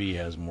Dr. B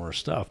has more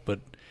stuff,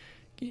 but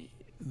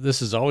this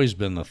has always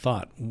been the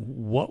thought.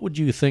 What would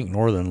you think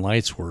Northern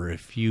Lights were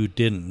if you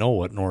didn't know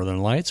what Northern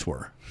Lights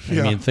were?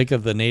 Yeah. I mean, think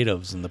of the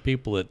natives and the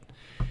people that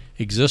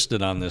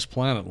existed on this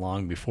planet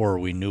long before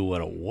we knew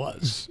what it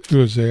was. It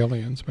was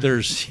aliens.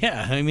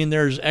 man.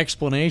 There's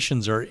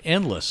explanations are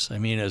endless. I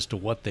mean, as to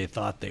what they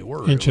thought they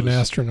were. Ancient It was-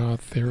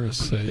 astronaut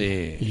theorists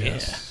say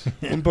yes.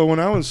 But when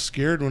I was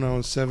scared when I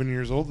was 7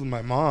 years old with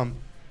my mom,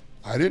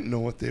 I didn't know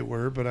what they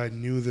were, but I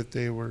knew that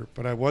they were.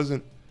 But I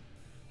wasn't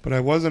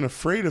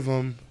afraid of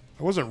them.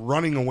 I wasn't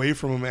running away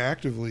from them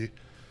actively,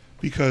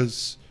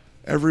 because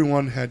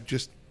everyone had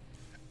just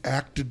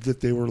acted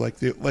that they were like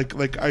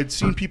I'd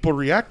seen people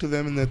react to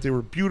them and that they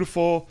were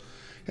beautiful,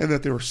 and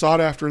that they were sought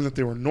after, and that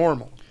they were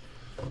normal.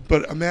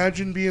 But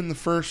imagine being the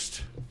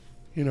first,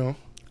 you know.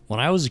 When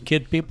I was a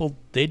kid, people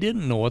they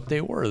didn't know what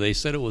they were. They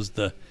said it was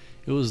the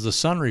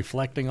sun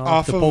reflecting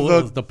off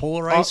the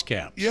polar ice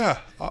caps. Yeah.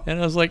 And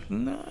I was like,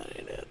 no, it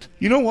ain't it.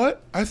 You know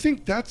what? I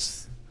think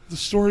that's the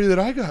story that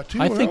I got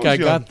too. I think I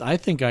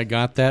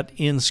got that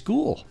in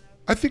school.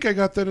 I think I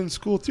got that in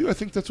school too. I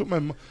think that's what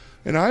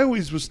and I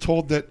always was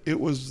told that it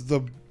was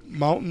the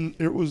mountain.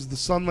 It was the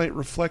sunlight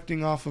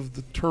reflecting off of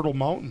the Turtle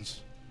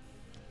Mountains,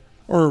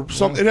 or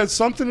some. It had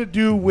something to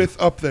do with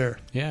up there.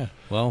 Yeah.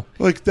 Well,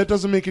 like that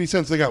doesn't make any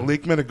sense. They got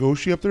Lake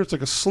Metagoshi up there. It's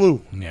like a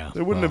slough. Yeah.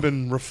 They wouldn't have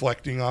been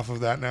reflecting off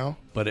of that now.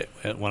 But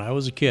when I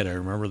was a kid, I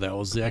remember that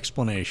was the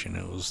explanation.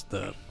 It was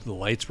the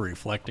lights were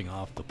reflecting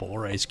off the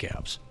polar ice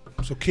caps.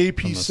 So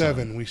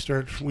KP7,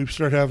 we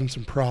start having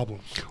some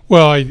problems.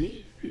 Well,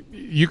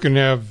 you can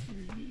have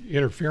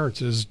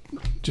interferences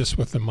just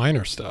with the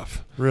minor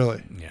stuff.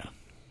 Really? Yeah.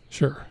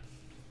 Sure.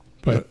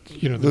 But,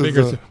 the the-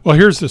 bigger... the- well,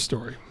 here's the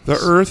story. The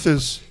Earth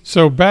is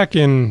So back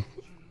in...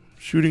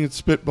 shooting its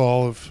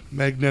spitball of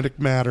magnetic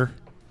matter.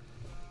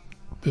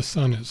 The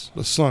sun is...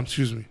 The sun,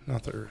 excuse me,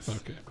 not the Earth.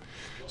 Okay.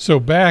 So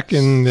back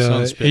in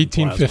Sun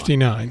spitting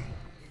 1859,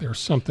 there's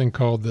something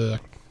called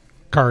the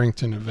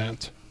Carrington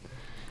event.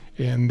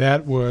 And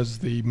that was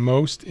the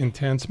most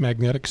intense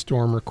magnetic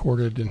storm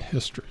recorded in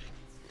history.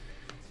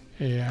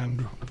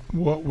 And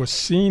what was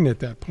seen at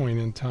that point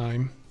in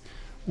time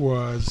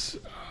was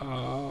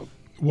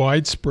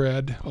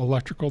widespread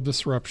electrical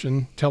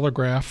disruption.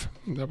 Telegraph,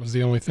 that was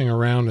the only thing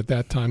around at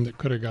that time that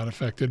could have got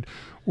affected,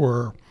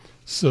 were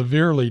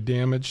severely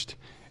damaged.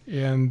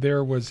 And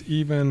there was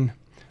even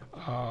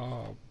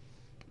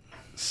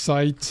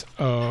sites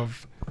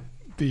of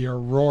the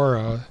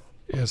aurora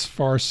as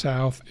far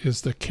south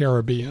as the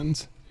Caribbean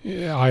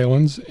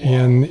islands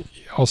and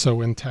also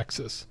in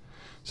Texas.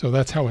 So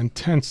that's how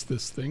intense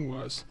this thing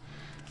was.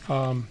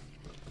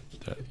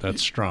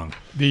 That's strong.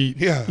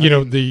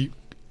 The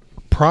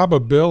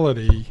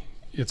probability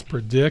it's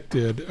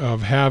predicted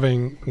of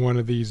having one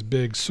of these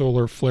big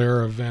solar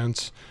flare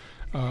events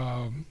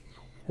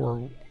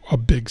or a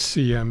big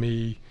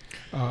CME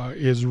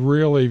is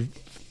really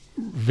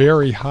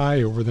very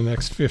high over the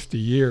next 50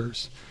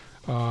 years.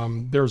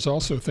 There's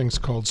also things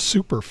called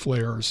super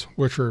flares,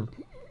 which are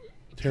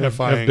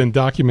Terrifying. have been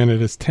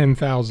documented as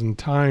 10,000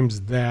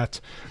 times that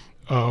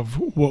of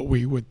what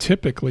we would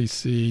typically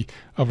see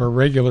of a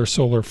regular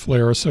solar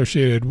flare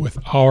associated with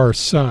our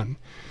sun.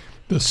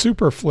 The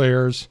super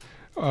flares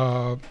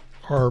are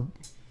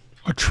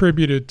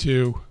attributed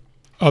to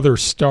other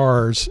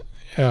stars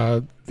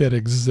that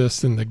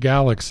exist in the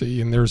galaxy,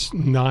 and there's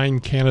 9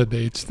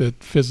 candidates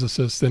that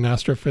physicists and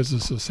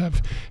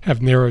astrophysicists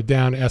have narrowed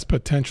down as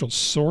potential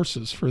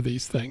sources for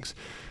these things.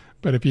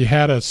 But if you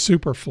had a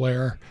super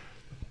flare,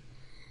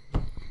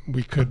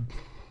 we could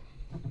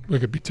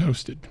be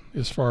toasted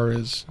as far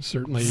as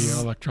certainly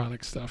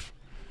electronic stuff.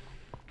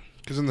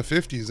 Because in the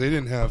 50s, they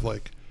didn't have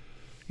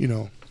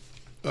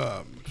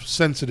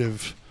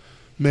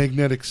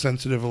magnetic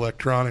sensitive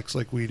electronics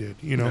like we did.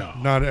 No.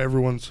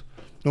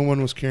 No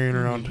one was carrying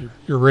around.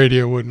 Your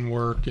radio wouldn't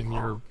work, and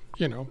your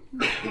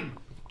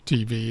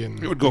TV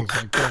and It would go things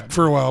like that.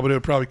 for a while, but it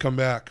would probably come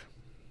back.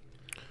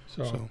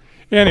 So,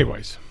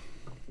 anyways,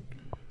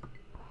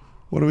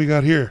 What do we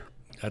got here?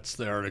 That's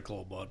the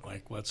article about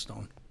Mike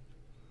Whetstone.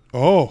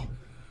 Oh,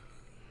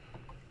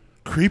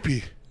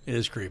 creepy. It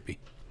is creepy.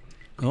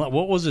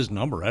 What was his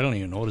number? I don't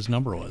even know what his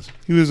number was.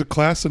 He was a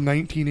class of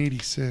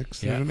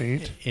 1986. Yeah, An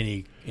 8.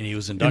 and he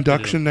was inducted.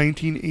 Induction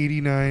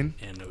 1989.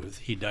 And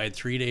he died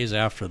 3 days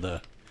after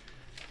the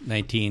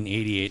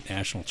 1988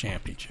 national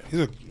championship.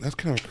 That's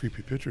kind of a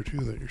creepy picture too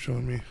that you're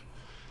showing me.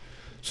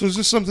 So is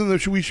this something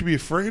that we should be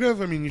afraid of?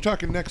 I mean, you're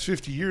talking next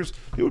 50 years,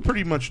 it would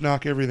pretty much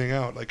knock everything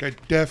out. Like, I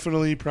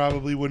definitely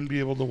probably wouldn't be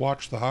able to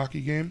watch the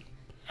hockey game.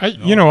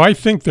 I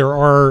think there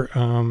are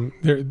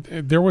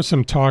there was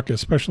some talk,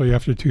 especially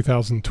after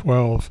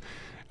 2012.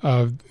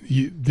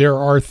 There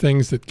are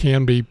things that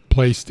can be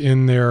placed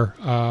in there,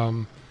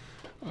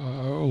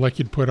 like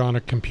you'd put on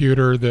a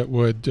computer that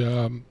would,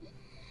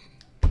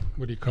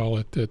 what do you call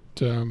it?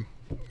 That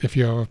if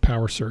you have a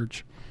power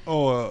surge.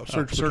 Oh,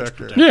 surge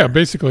protector. Yeah,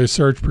 basically a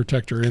surge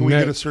protector. Can we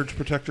get a surge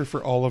protector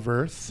for all of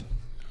Earth?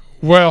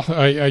 Well,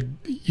 I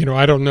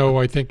don't know.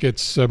 I think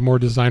it's more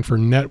designed for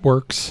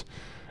networks.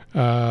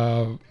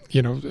 On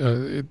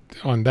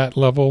that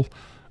level,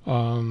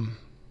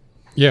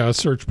 a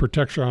surge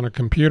protector on a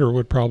computer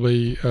would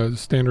probably, a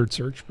standard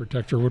surge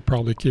protector would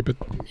probably keep it,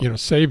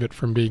 save it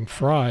from being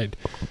fried.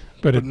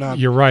 But not,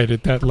 you're right,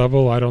 at that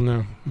level, I don't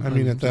know. I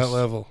mean, at that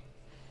level.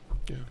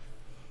 Yeah.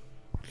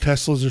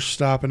 Teslas are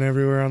stopping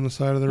everywhere on the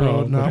side of the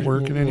road, not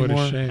working anymore.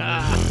 What a shame.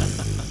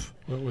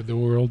 What would the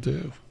world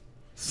do?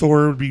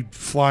 Thor would be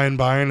flying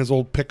by in his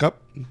old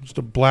pickup, just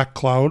a black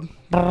cloud.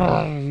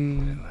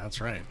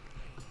 That's right.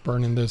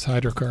 Burning those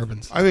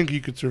hydrocarbons. I think you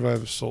could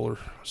survive a solar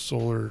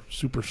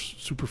super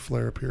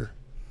flare up here.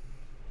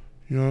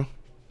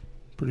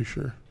 Pretty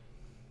sure.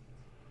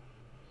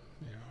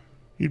 Yeah.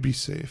 You'd be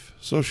safe.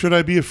 So should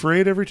I be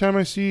afraid every time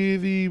I see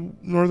the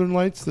northern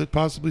lights that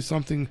possibly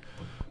something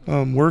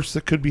worse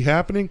that could be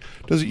happening?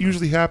 Does it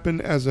usually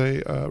happen as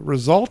a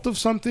result of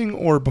something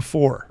or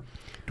before?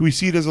 Do we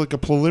see it as like a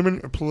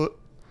preliminary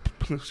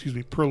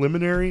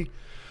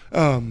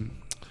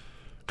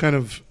kind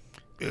of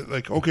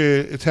like, okay,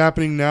 it's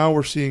happening now,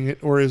 we're seeing it,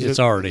 or is It's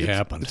already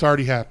happened. It's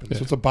already happened. Yeah.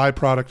 So it's a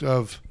byproduct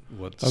of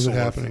What's it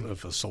happening?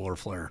 of a solar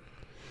flare.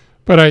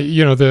 But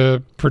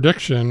the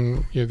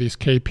prediction, these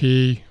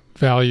KP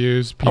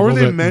values, people How are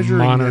they that measuring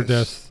monitor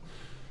this?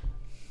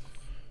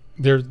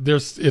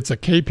 It's a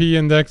KP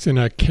index and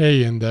a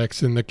K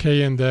index, and the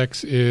K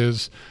index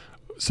is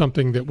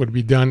something that would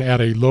be done at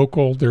a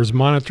local. There's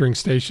monitoring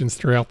stations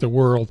throughout the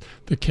world.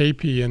 The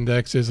KP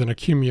index is an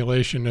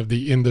accumulation of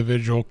the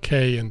individual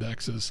K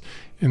indexes,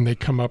 and they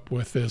come up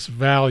with this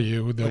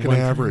value, the Like an 1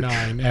 through average.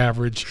 9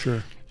 average.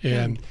 Sure.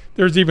 And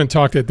there's even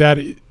talk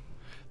that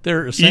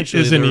They're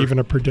essentially isn't even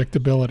a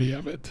predictability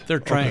of it. They're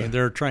trying. Okay.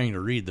 They're trying to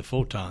read the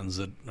photons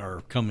that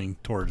are coming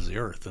towards the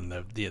Earth and the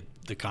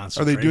Are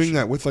concentration. they doing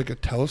that with like a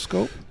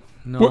telescope?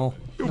 No.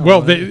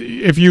 Well,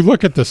 if you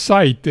look at the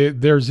site,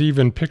 there's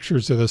even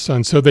pictures of the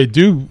sun. So they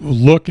do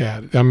look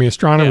at it. I mean,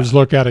 astronomers Yeah.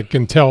 look at it,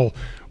 can tell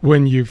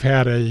when you've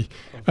had a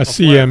flare.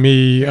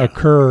 CME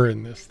occur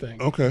in this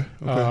thing. Okay.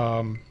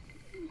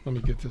 Let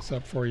me get this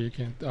up for you. You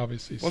can't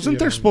obviously see Wasn't it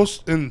there on-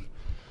 supposed? And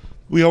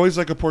we always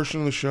like a portion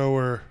of the show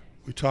where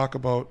we talk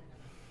about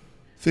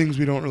things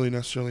we don't really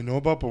necessarily know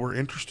about, but we're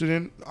interested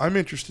in. I'm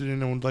interested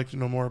in and would like to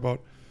know more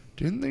about.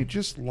 Didn't they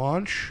just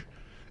launch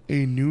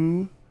a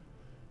new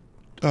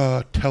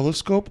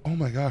telescope? Oh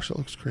my gosh, that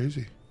looks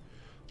crazy.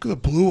 Look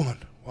at the blue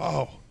one.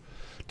 Wow.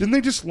 Didn't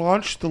they just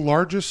launch the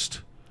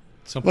largest?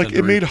 Something Like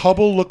it made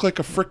Hubble look like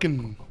a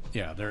frickin'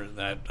 Yeah, they're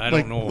that. I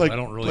like, don't know. Like, I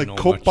don't really like know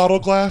Coke much, bottle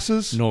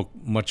glasses. know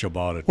much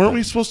about it. Weren't but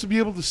we supposed to be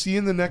able to see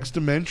in the next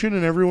dimension?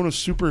 And everyone was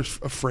super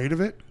afraid of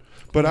it.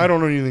 But I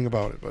don't know anything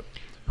about it. But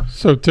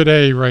So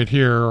today, right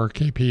here, our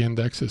KP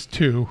index is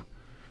 2.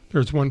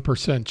 There's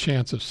 1%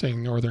 chance of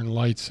seeing northern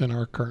lights in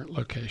our current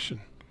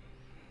location.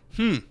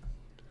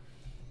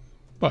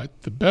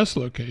 But the best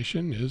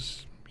location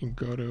is you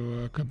can go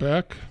to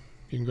Quebec,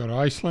 you can go to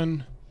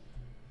Iceland.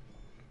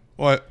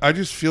 well, I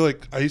just feel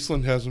like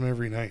Iceland has them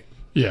every night.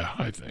 Yeah,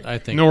 I think.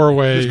 Just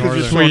Norway, 'cause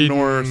it's so Sweden,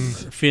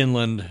 north.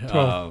 Finland.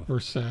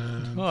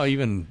 12%. Well,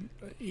 even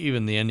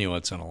the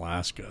Inuits in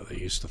Alaska, they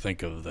used to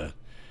think of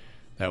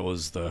that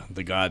was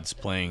the gods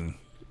playing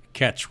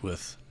catch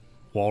with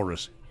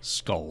walrus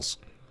skulls.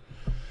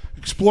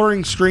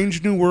 Exploring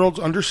strange new worlds,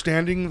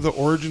 understanding the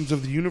origins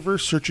of the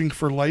universe, searching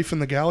for life in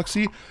the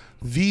galaxy.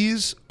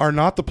 These are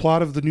not the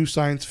plot of the new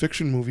science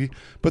fiction movie,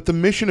 but the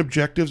mission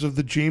objectives of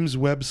the James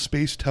Webb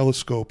Space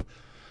Telescope,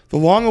 the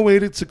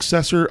long-awaited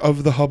successor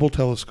of the Hubble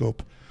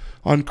telescope.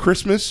 On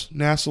Christmas,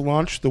 NASA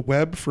launched the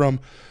Webb from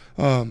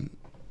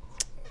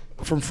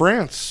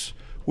France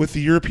with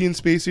the European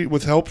Space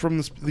with help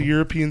from the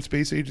European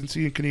Space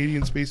Agency and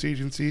Canadian Space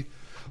Agency.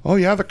 Oh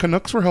yeah, the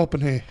Canucks were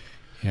helping. Hey.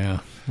 Yeah.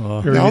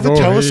 Well, Here Now you the go,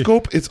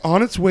 telescope it's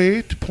on its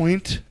way to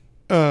point.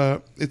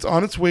 It's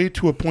on its way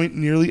to a point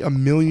nearly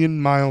 1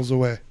 million miles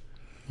away.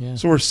 yeah.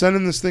 So we're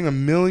sending this thing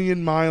 1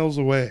 million miles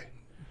away.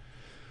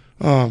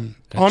 On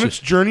its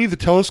journey, the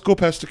telescope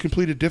has to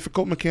complete a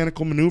difficult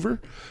mechanical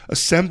maneuver,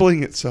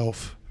 assembling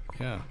itself.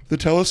 yeah. The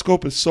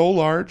telescope is so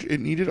large it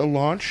needed a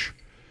launch.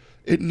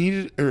 It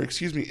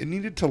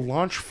needed to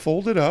launch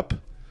folded up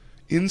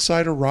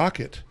inside a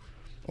rocket.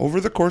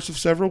 Over the course of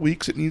several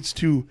weeks, it needs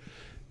to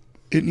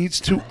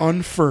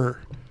unfurl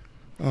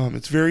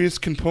its various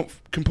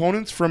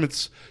components from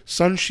its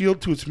sun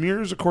shield to its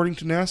mirrors. According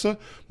to NASA,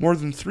 more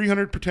than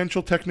 300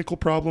 potential technical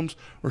problems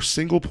or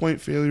single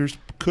point failures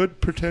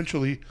could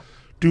potentially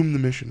doom the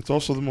mission. It's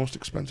also the most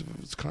expensive of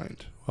its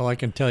kind. Well, I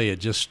can tell you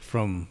just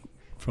from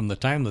the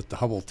time that the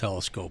Hubble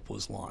telescope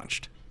was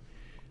launched,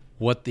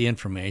 what the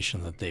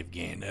information that they've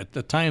gained. At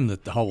the time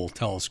that the Hubble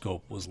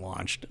telescope was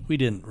launched, we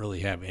didn't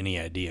really have any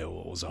idea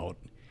what was out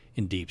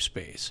in deep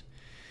space.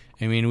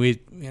 I mean, we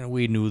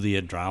knew the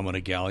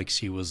Andromeda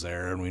galaxy was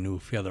there, and we knew a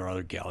few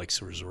other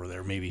galaxies were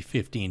there, maybe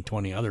 15,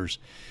 20 others.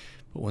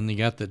 But when they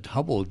got the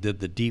Hubble did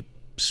the deep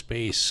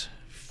space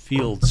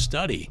field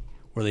study,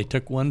 where they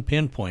took one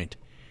pinpoint,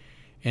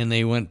 and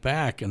they went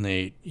back, and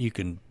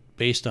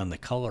based on the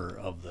color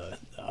of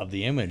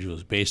the image,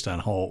 was based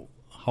on how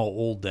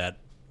old that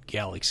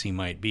galaxy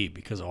might be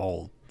because of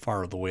how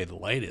far the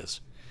light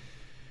is.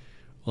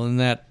 Well, in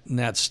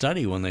that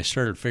study, when they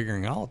started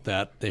figuring out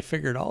that, they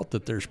figured out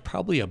that there's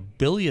probably 1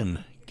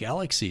 billion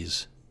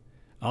galaxies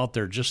out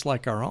there just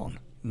like our own.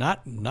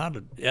 Not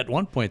at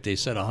one point they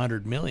said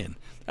 100 million.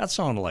 That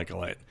sounded like a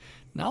lot.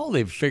 Now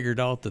they've figured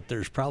out that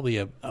there's probably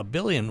a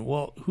billion.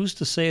 Well, who's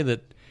to say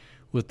that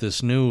with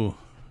this new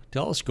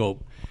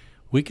telescope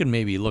we can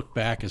maybe look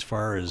back as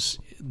far as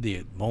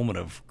the moment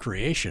of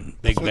creation,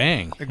 Big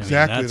Bang.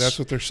 Exactly. I mean, that's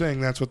what they're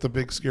saying. That's what the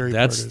big scary part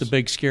that's is. the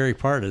big scary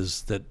part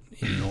is that,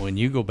 when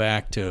you go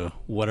back to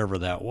whatever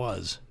that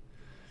was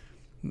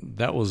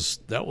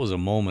a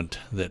moment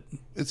that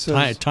It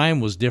says time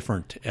was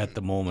different at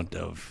the moment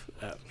of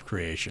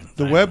creation.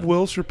 the Webb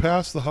will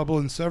surpass the Hubble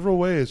in several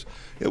ways.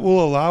 It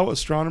will allow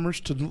astronomers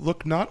to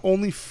look not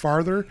only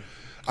farther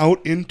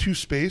out into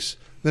space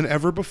than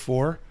ever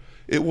before,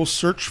 it will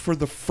search for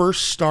the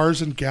first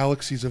stars and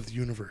galaxies of the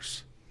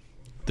universe.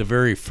 The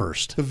very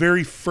first. The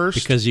very first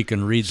Because you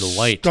can read the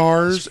light.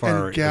 stars as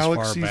far, and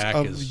galaxies as far back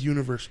of as, the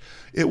universe.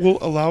 It will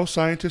allow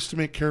scientists to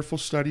make careful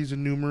studies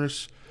in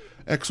numerous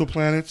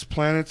exoplanets,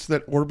 planets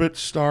that orbit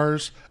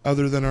stars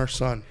other than our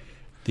sun.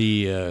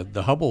 The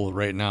Hubble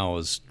right now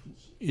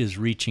is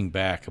reaching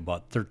back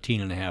about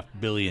 13.5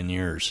 billion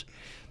years.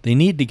 They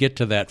need to get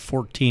to that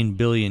 14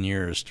 billion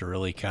years to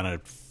really kind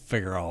of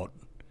figure out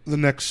The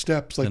next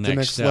steps, like the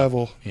next step.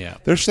 level. Yeah.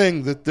 They're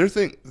saying that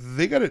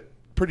they got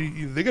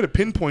it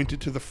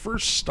pinpointed to the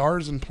first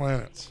stars and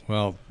planets.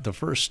 Well, the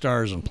first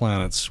stars and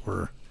planets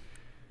were,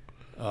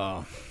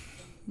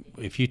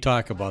 if you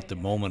talk about the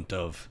moment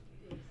of,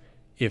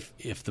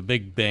 if the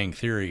Big Bang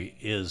Theory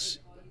is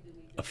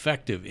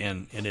effective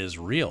and is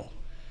real,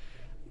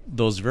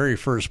 those very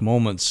first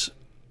moments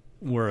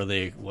where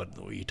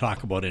what you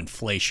talk about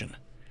inflation,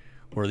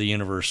 where the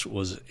universe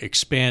was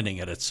expanding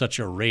at such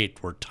a rate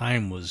where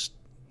time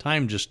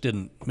just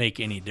didn't make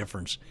any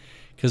difference,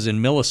 because in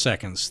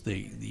milliseconds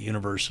the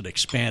universe had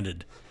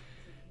expanded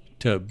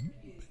to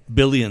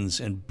billions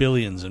and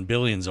billions and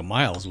billions of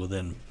miles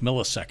within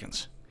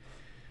milliseconds.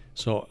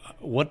 So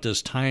what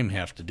does time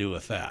have to do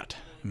with that?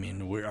 I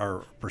mean,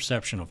 our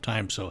perception of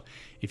time. So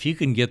if you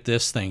can get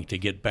this thing to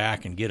get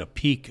back and get a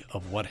peek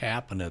of what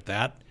happened at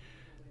that,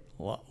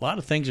 a lot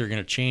of things are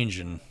going to change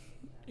in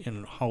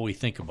how we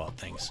think about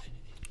things.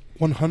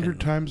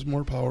 100 times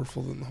more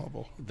powerful than the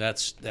Hubble.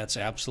 That's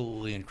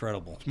absolutely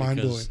incredible. It's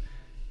mind-blowing. Because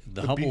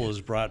the Hubble has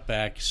brought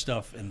back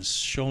stuff and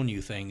shown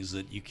you things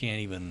that you can't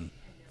even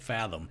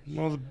fathom.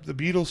 Well, the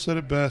Beatles said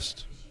it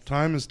best.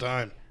 Time is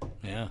time.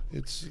 Yeah.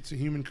 It's a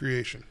human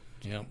creation.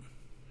 Yeah.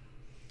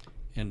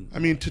 And I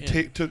mean,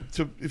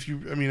 if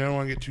you, I mean, I don't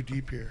want to get too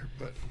deep here,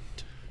 but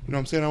you know what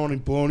I'm saying? I don't want to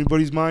blow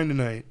anybody's mind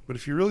tonight. But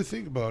if you really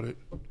think about it,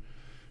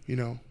 you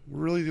know, we're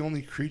really the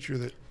only creature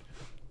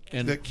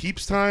that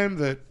keeps time,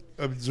 that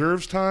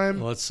observes time.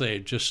 Let's say,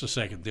 just a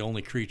second, the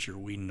only creature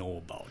we know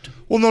about.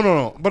 Well,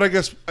 no. But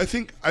I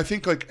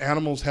think like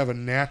animals have a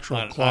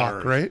natural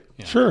clock, right?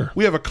 Yeah. Sure.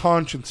 We have a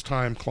conscious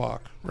time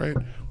clock, right?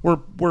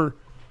 We're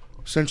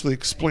essentially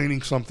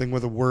explaining something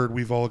with a word.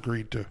 We've all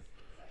agreed to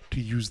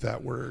use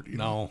that word. You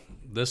know?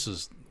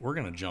 We're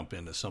going to jump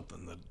into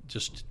something that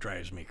just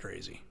drives me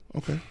crazy.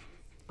 Okay.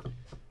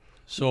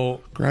 So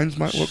what grinds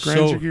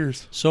your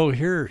gears? So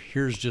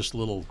here's just a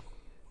little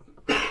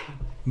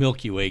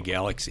Milky Way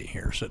galaxy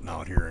here sitting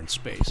out here in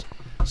space.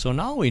 So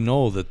now we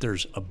know that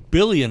there's a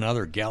billion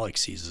other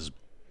galaxies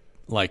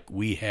like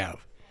we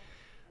have.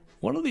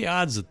 What are the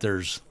odds that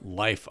there's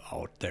life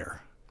out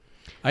there?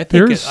 I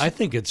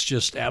think it's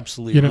just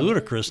absolutely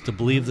ludicrous to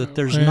believe that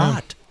there's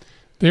not.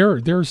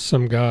 There's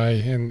some guy,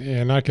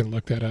 and I can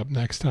look that up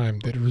next time,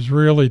 that has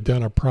really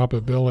done a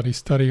probability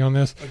study on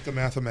this. Like the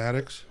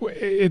mathematics?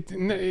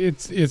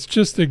 It's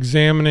just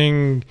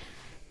examining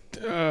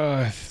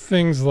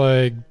things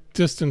like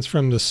distance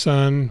from the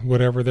sun,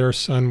 whatever their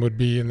sun would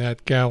be in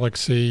that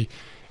galaxy,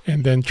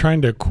 and then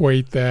trying to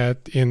equate that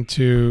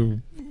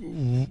into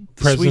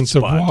presence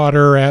of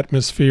water,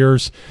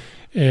 atmospheres,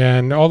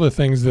 and all the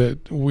things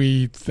that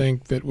we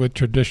think that would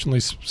traditionally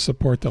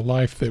support the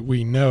life that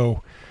we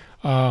know.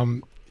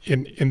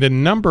 In the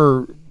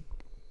number,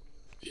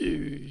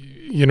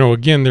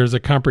 again, there's a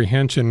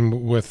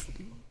comprehension with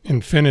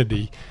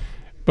infinity,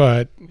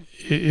 but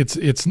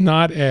it's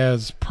not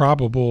as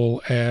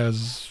probable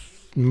as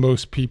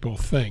most people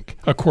think,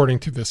 according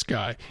to this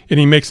guy.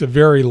 And he makes a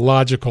very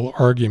logical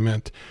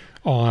argument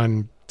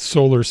on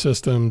solar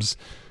systems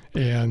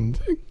and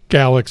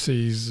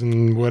galaxies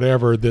and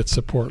whatever that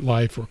support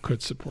life or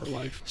could support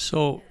life.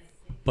 So,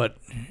 but,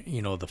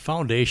 the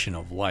foundation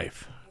of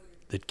life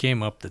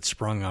that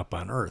sprung up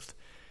on Earth.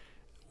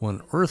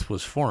 When Earth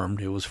was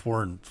formed, it was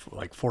formed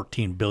like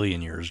 14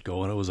 billion years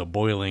ago, and it was a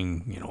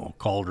boiling,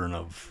 cauldron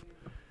of,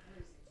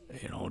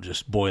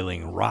 just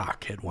boiling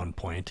rock at one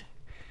point.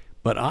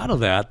 But out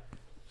of that,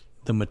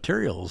 the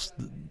materials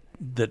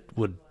that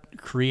would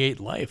create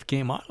life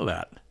came out of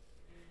that.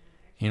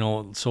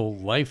 So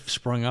life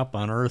sprung up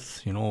on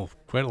Earth,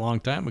 quite a long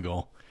time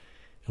ago,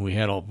 and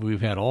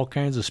we've had all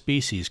kinds of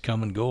species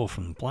come and go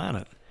from the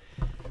planet.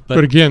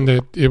 But again,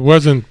 it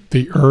wasn't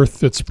the Earth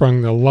that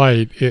sprung the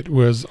light; it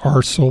was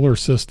our solar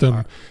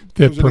system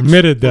that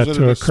permitted that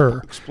to occur.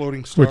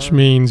 Exploding star? Which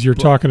means you're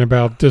talking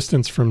about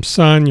distance from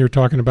sun. You're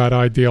talking about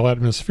ideal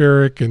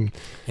atmospheric, and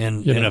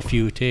if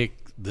you take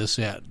this,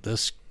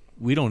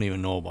 we don't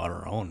even know about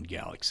our own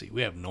galaxy.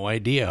 We have no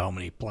idea how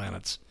many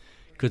planets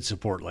could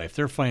support life.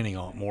 They're finding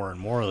out more and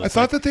more of this. I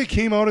thought that they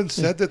came out and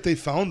said that they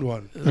found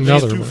one.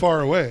 Another it's too one. far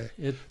away.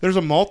 There's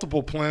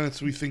multiple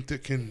planets we think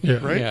that can,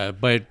 right? Yeah,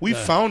 but we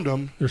found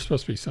them. There's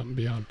supposed to be something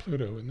beyond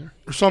Pluto in there.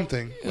 Or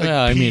something.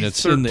 Like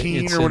it's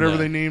P13 or whatever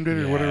they named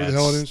it, or whatever the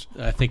hell it is.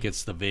 I think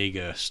it's the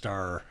Vega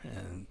star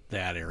in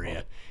that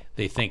area.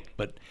 They think,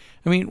 but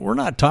we're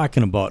not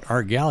talking about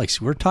our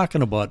galaxy. We're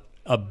talking about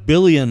a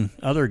billion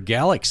other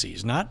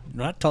galaxies, not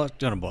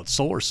talking about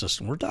solar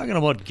system. We're talking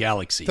about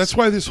galaxies. That's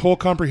why this whole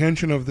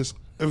comprehension of this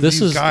of This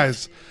these is-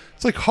 guys.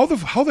 It's like how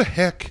the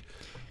heck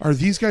are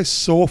these guys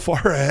so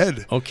far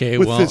ahead? Okay,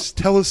 with well- this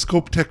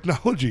telescope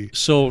technology.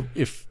 So,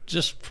 if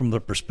just from the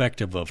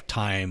perspective of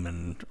time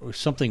and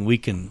something we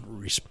can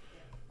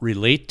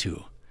relate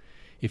to,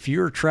 if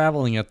you're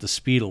traveling at the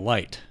speed of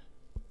light,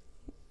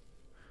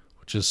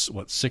 which is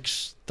what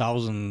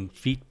 6,000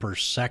 feet per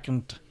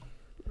second,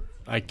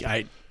 Let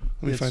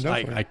me find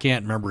out. For you. I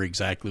can't remember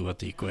exactly what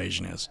the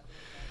equation is,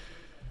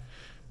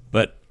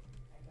 but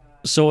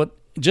so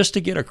just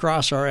to get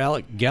across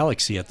our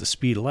galaxy at the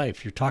speed of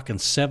light, you're talking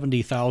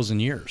 70,000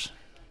 years.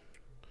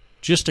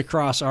 Just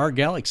across our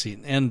galaxy,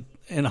 and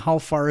how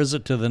far is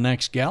it to the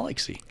next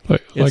galaxy?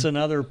 It's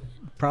another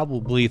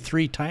probably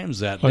 3 times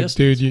that like,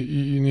 distance. dude,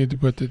 you need to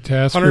put the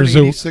taskers.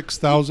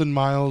 186,000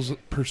 miles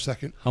per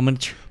second. How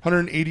much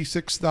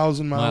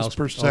 186,000 miles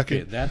per second.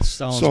 Okay, that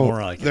sounds So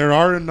more like it. there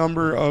are a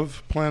number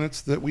of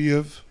planets that we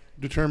have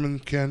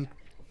determined can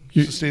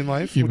sustain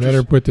life. You which better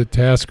is- put the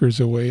taskers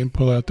away and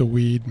pull out the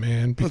weed,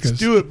 man. Because, let's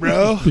do it,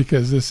 bro.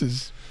 Because this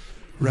is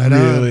Right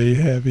on. really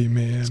heavy,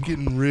 man. It's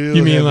getting real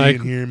You mean heavy like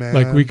in here, man.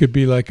 like we could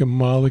be like a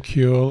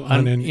molecule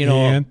on an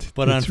ant?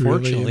 But that's really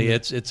unfortunately, in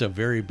it's a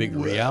very big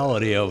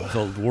reality of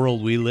the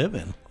world we live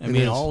in. I It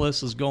mean, is. all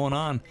this is going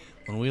on.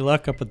 When we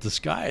look up at the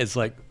sky, it's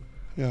like,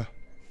 Yeah.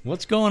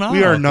 what's going on?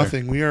 We are out there?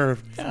 nothing. We are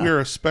Yeah. we are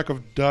a speck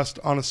of dust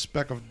on a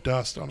speck of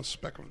dust on a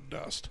speck of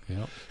dust.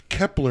 Yep.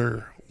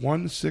 Kepler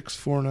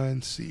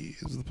 1649c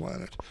is the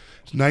planet.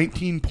 It's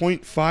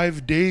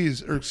 19.5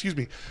 days, or excuse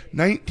me,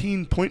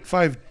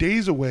 19.5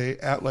 days away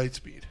at light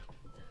speed.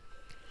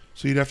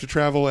 So you'd have to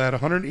travel at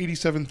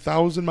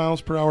 187,000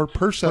 miles per hour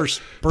per second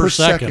for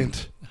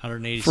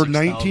 186,000.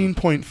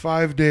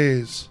 19.5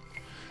 days.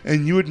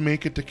 And you would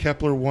make it to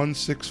Kepler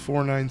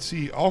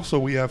 1649c. Also,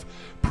 we have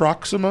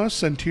Proxima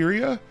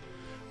Centauri,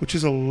 which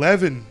is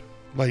 11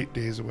 light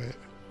days away.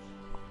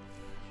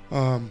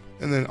 And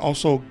then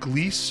also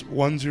Gliese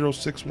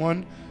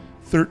 1061,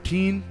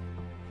 13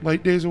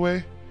 light days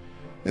away.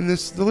 And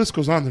the list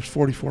goes on. There's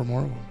 44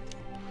 more of them.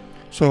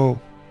 So,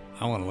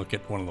 I want to look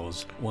at one of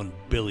those 1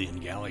 billion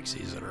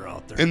galaxies that are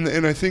out there.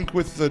 and I think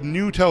with the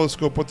new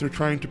telescope, what they're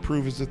trying to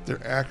prove is that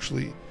they're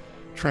actually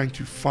trying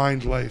to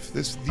find life.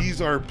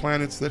 These are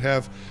planets that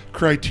have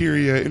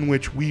criteria in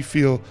which we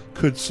feel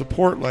could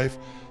support life.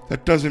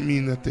 That doesn't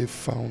mean that they've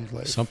found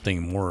life.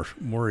 Something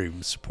more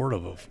even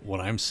supportive of what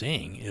I'm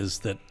saying is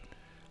that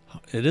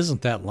it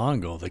isn't that long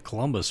ago that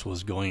Columbus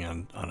was going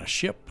on a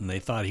ship and they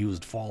thought he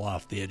would fall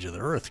off the edge of the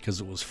earth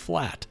because it was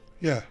flat.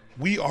 Yeah,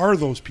 we are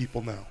those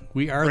people now.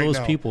 We are Right those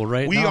now. people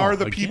right We now. are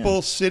the again.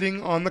 people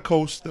sitting on the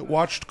coast that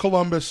watched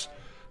Columbus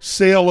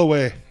sail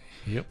away,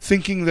 Yep.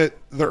 thinking that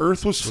the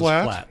Earth was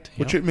flat,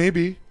 which yep. it may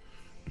be,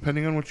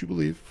 depending on what you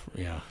believe.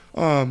 Yeah.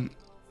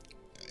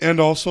 And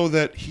also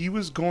that he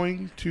was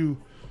going to.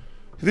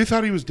 They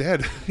thought he was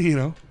dead. You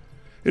know,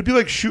 it'd be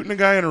like shooting a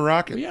guy in a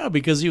rocket. Yeah,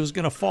 because he was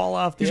going to fall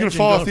off the He's edge. gonna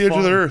fall off the edge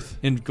of the Earth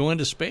and go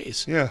into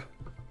space. Yeah.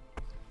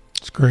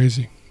 It's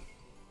crazy.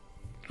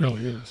 It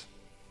really is.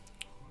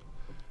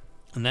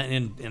 And that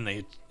in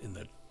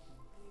the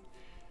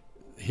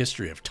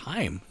history of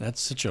time,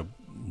 that's such a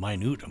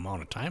minute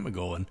amount of time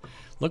ago. And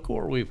look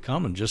where we've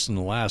come, and just in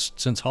the last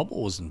since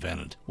Hubble was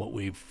invented, what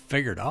we've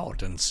figured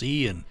out and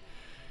see, and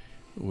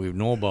we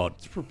know about.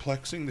 It's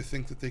perplexing to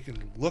think that they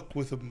can look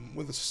with a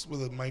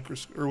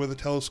microscope or with a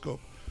telescope,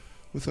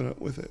 with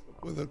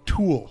a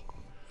tool,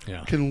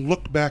 Yeah. can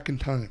look back in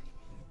time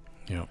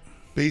Yeah.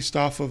 based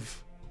off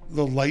of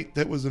the light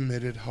that was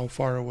emitted, how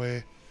far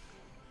away.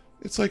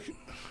 It's like,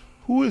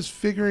 who is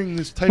figuring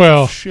this type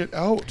Well, of shit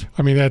out?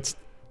 I mean, that's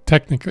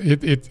technically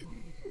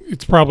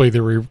it's probably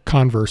the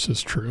converse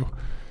is true.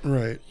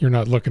 Right. You're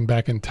not looking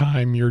back in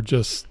time. You're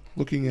just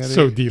Looking at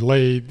so it.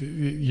 delayed.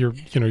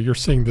 You're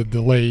seeing the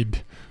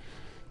delayed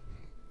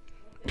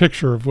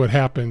picture of what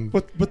happened.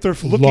 But they're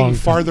Long looking time.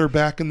 farther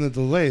back in the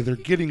delay. They're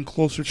getting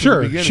closer to Sure,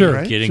 the beginning, sure.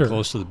 right? Getting Sure.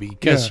 close to the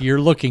because Yeah.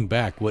 you're looking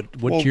back. What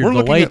Well, your we're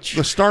looking at light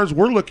the stars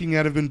we're looking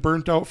at have been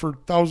burnt out for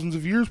thousands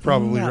of years,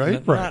 probably, not,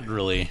 right? Not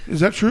really. Is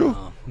that true?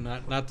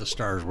 Not the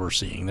stars we're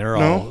seeing. They're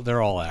No?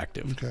 all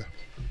active. Okay.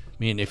 I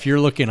mean, if you're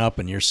looking up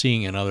and you're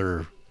seeing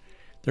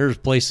there's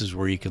places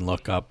where you can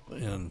look up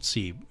and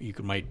see.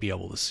 Might be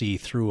able to see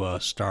through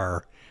a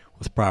star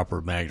with proper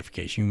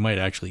magnification. You might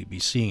actually be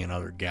seeing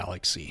another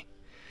galaxy,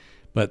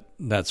 but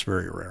that's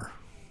very rare.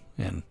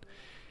 And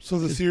So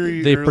the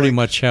theory they or pretty like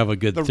much have a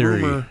good the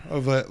theory. rumor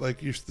of that, like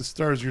the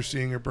stars you're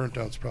seeing are burnt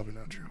out, is probably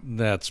not true.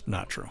 That's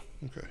not true.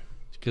 Okay.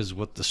 Because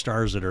what the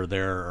stars that are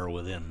there are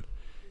within,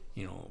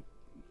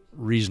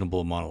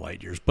 reasonable amount of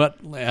light years. But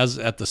as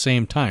at the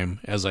same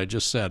time, as I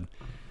just said,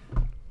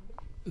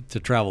 to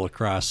travel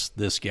across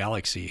this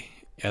galaxy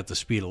at the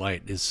speed of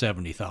light is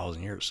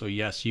 70,000 years. So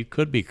yes, you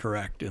could be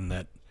correct in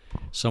that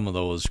some of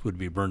those would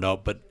be burned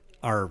out. But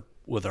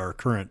with our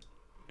current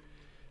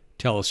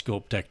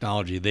telescope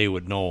technology, they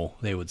would know.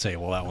 They would say,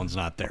 "Well, that one's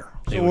not there."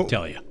 They So would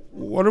tell you.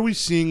 What are we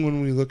seeing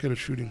when we look at a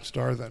shooting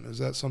star? Then is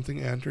that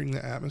something entering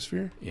the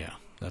atmosphere? Yeah,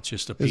 that's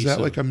just a piece. Is that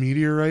of, like a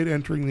meteorite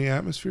entering the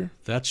atmosphere?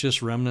 That's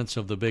just remnants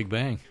of the Big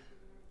Bang.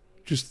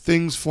 just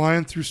things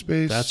flying through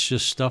space. That's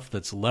just stuff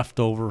that's left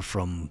over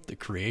from the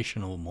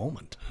creational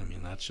moment. I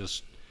mean, that's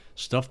just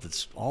stuff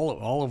that's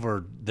all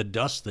over the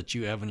dust that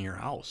you have in your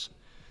house.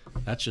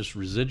 That's just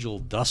residual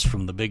dust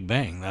from the Big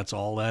Bang. That's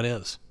all that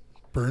is.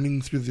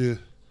 burning through the.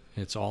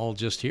 It's all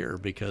just here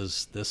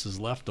because this is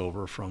left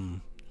over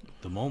from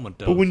the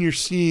moment of. But when you're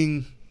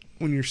seeing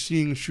a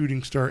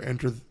shooting star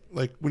enter,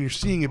 like when you're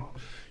seeing it,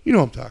 you know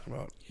what I'm talking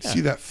about. Yeah.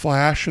 See that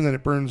flash and then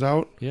it burns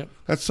out? Yep.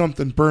 That's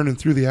something burning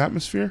through the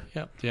atmosphere.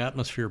 Yep. The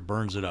atmosphere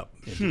burns it up.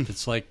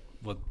 It's like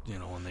what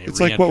when they. It's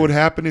like what would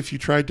happen if you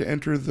tried to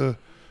enter the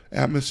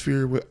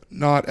atmosphere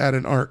not at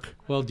an arc.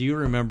 Well, do you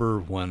remember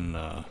when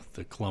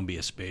the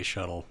Columbia Space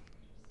Shuttle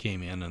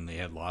came in and they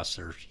had lost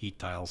their heat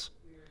tiles?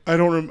 I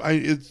don't.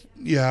 It's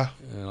yeah.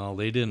 Well,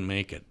 they didn't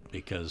make it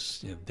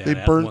because They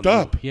burnt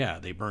up. Yeah,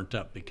 they burnt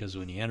up because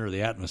when you enter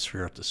the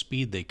atmosphere at the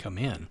speed they come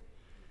in,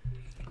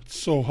 It's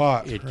so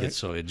hot. it right? gets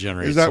so it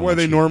generates. Is that so why much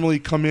they heat. normally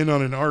come in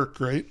on an arc,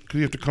 right? Because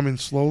you have to come in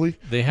slowly.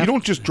 They have You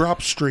don't just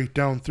drop straight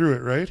down through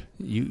it, right?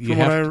 You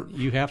From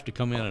you have to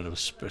come in at a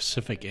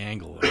specific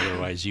angle,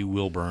 otherwise you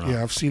will burn Yeah,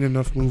 up. I've seen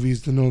enough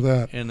movies to know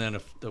that. And then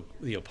if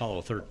the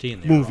Apollo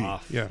 13 they Movie, were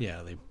off.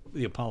 yeah.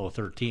 The Apollo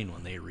 13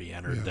 when they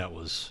re-entered, Yeah. that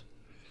was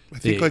I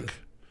think like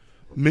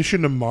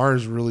Mission to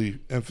Mars really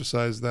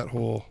emphasized that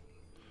whole,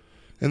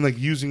 and like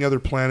using other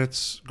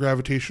planets'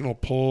 gravitational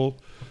pull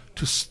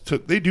to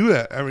they do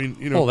that. I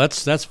mean, oh,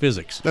 that's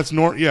physics. that's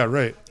yeah,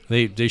 right.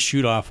 They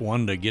shoot off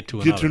one to get to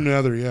Get another. to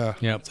another, yeah.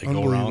 Yep, they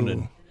go around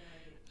and Unbelievable.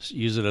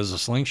 use it as a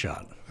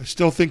slingshot. I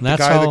still think the That's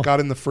guy how- that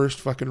got in the first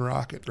fucking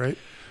rocket, right?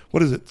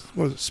 What is it?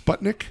 What is it?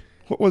 Sputnik?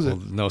 What was it?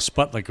 Well, no,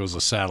 Sputnik was a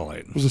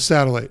satellite. It was a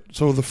satellite.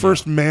 So the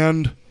first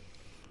manned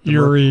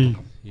Yuri.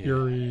 Yeah.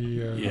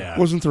 Yuri. Yeah,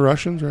 wasn't the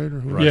Russians, right?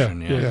 Or who?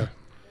 Russian. Yeah, Yeah. Yeah.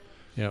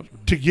 Yep.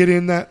 To get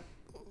in that,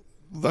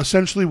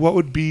 essentially, what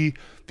would be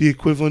the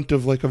equivalent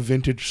of like a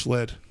vintage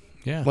sled,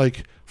 Yeah.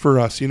 like for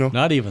us, you know?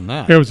 Not even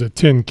that. It was a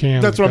tin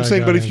can. That's the what I'm guy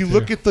saying. got But if you into.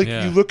 look at like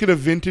Yeah. you look at a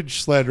vintage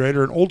sled, right,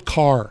 or an old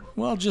car,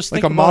 Well, just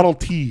like think a about, Model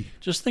T,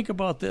 Just think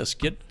about this.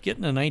 Get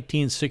in a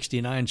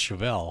 1969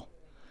 Chevelle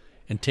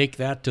and take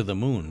that to the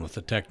moon with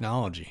the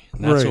technology.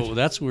 And that's Right.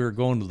 what we were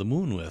going to the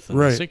moon with in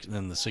Right.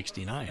 in the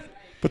 69.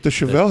 but the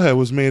Chevelle head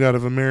was made out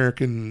of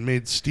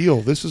American-made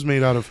steel. This is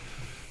made out of.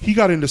 He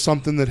got into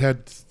something that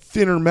had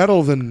thinner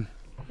metal than.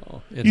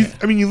 Oh,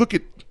 I mean, you look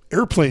at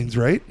airplanes,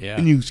 right? Yeah.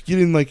 And you get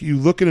in like you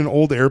look at an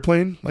old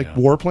airplane, like Yeah.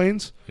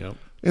 warplanes, Yep.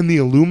 and the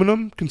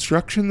aluminum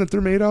construction that they're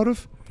made out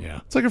of.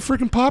 Yeah. It's like a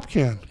freaking pop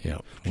can.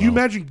 Yep. Can you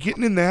imagine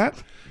getting in that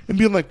and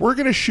being like, "We're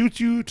going to shoot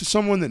you to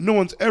someone that no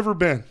one's ever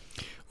been"?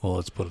 Well,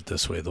 let's put it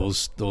this way: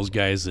 those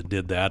guys that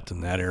did that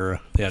in that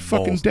era, they had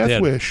Fucking balls.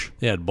 death wish.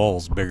 They had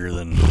balls bigger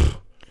than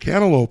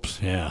Cantaloupes.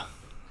 yeah.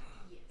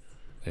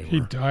 They He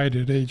were. died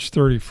at age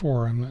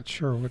 34. I'm not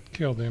sure what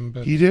killed him,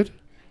 but He did.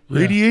 Yeah.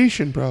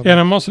 Radiation, probably. and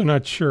I'm also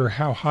not sure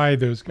how high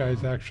those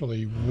guys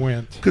actually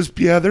went Because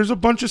there's a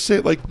bunch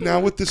of like now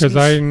with this. because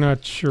new I'm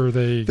not sure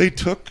they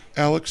took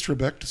Alex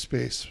Trebek to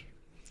space,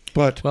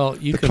 but Well,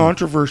 you the can.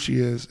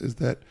 controversy is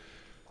that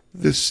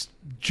this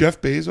Jeff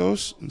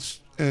Bezos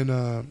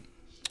and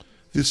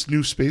this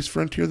new space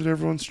frontier that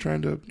everyone's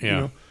trying to,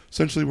 Yeah.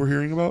 essentially we're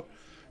hearing about,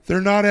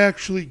 they're not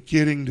actually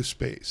getting to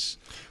space.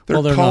 They're,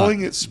 Well, they're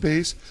calling it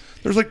space.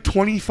 There's like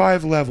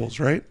 25 levels,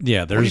 right?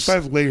 Yeah, there's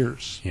 25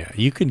 layers. Yeah,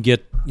 you can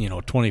get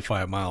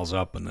 25 miles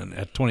up, and then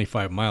at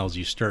 25 miles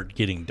you start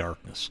getting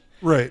darkness,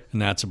 Right.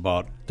 and that's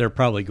about. They're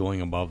probably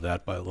going above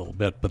that by a little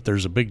bit, but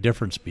there's a big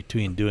difference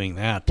between doing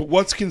that. But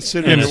what's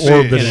considered And space?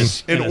 orbiting.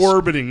 And And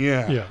orbiting,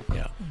 yeah. yeah.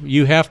 Yeah,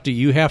 you have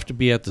to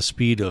be at the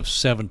speed of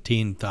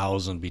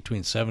 17,000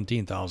 between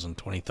 17,000 and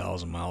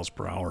 20,000 miles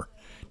per hour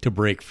to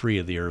break free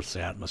of the Earth's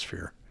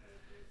atmosphere.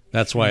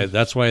 That's why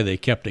they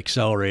kept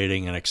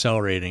accelerating and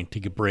accelerating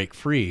to break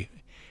free,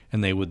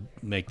 and they would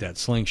make that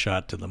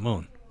slingshot to the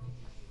moon.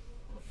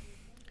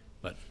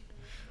 But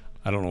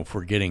I don't know if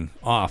we're getting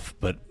off,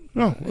 but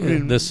No, I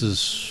mean, this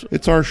is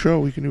it's our show.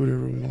 We can do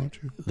whatever we want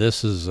to.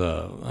 this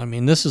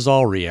is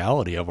all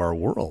reality of our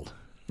world,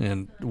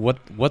 and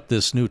what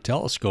this new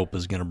telescope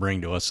is going to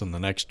bring to us in the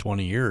next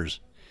 20 years.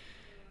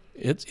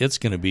 It's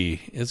going to be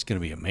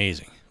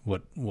amazing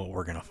what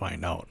we're going to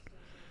find out.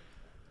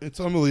 It's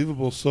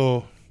unbelievable.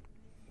 So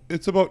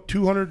it's about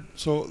 200.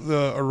 So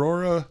the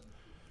Aurora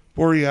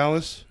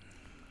Borealis,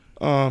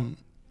 so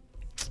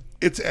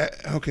it's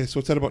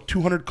at about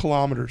 200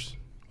 kilometers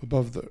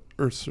above the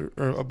Earth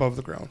or above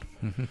the ground.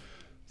 Mm-hmm.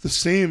 The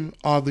same,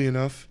 oddly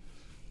enough,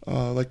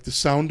 like the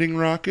sounding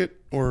rocket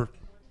or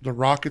the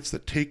rockets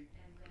that take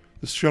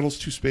the shuttles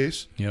to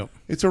space. Yep.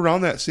 It's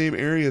around that same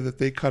area that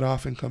they cut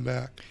off and come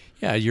back.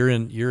 Yeah, you're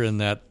in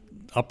that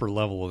upper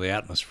level of the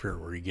atmosphere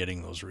where you're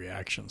getting those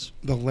reactions.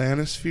 The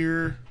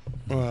Lanosphere,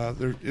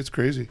 it's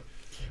crazy.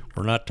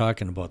 We're not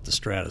talking about the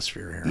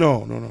stratosphere here.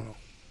 No.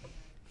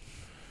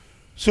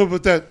 So,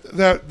 but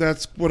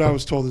that's what I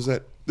was told is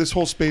that this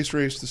whole space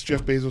race, this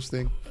Jeff Bezos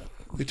thing,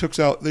 they took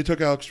Alex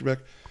Trebek.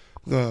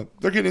 They're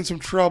getting in some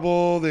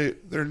trouble. The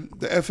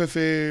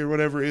FFA or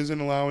whatever isn't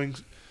allowing.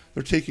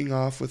 They're taking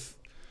off with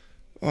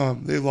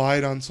They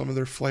lied on some of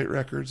their flight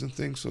records and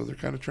things, so they're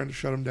kind of trying to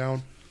shut them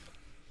down.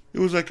 It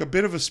was like a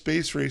bit of a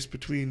space race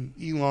between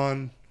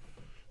Elon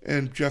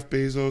and Jeff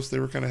Bezos. They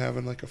were kind of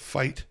having like a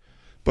fight,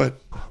 but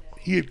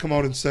he had come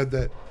out and said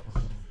that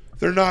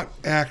they're not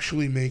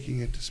actually making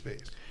it to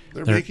space.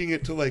 They're making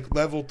it to like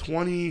level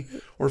 20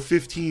 or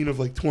 15 of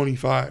like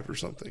 25 or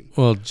something.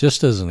 Well,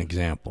 just as an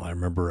example, I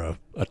remember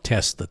a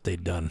test that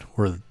they'd done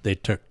where they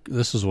took,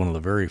 this is one of the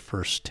very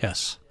first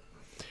tests,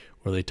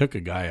 where they took a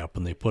guy up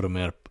and they put him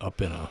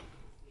up in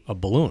a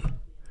balloon.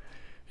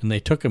 And they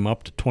took him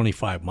up to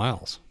 25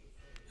 miles.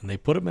 And they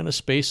put him in a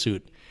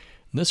spacesuit.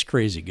 And this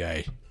crazy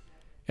guy,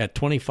 at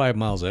 25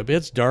 miles up,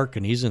 it's dark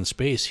and he's in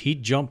space.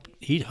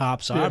 He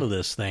hops out of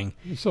this thing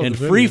and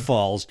free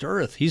falls to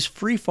Earth. He's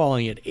free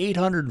falling at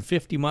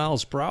 850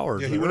 miles per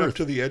hour. Yeah, to he went Earth. up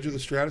to the edge of the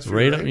stratosphere.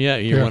 Right,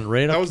 right? He went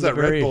right up. That was to that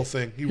the Red very, Bull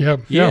thing.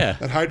 Yeah,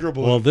 that hydro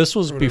balloon. Well, this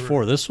was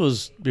before. This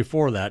was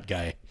before that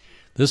guy.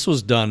 This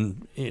was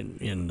done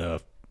in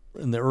the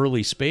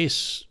early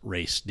space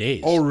race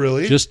days. Oh,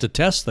 really? Just to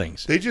test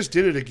things. They just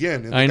did it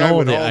again. And the I guy know.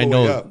 went all the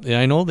way up.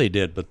 I know they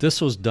did, but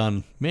this was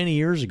done many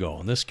years ago,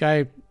 and this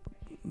guy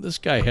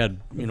had,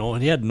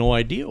 he had no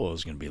idea what it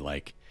was going to be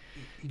like.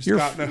 Just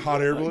got in a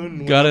hot air balloon.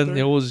 And Got went in. up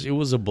there? It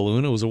was a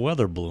balloon. It was a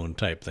weather balloon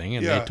type thing,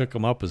 and Yeah. they took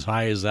him up as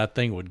high as that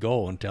thing would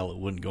go until it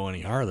wouldn't go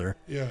any farther.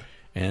 Yeah.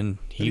 And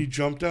he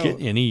jumped out.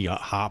 And he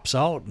hops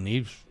out,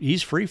 and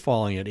he's free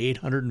falling at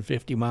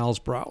 850 miles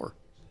per hour.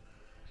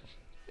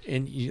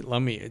 And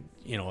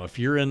if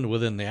you're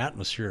within the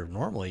atmosphere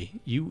normally,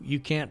 you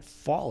can't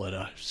fall at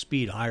a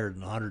speed higher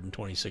than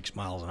 126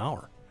 miles an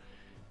hour,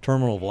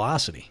 terminal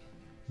velocity.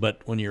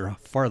 But when you're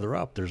farther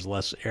up, there's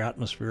less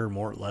atmosphere,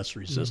 less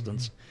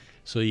resistance,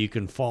 so you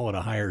can fall at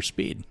a higher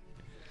speed.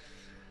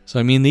 So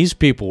I mean, these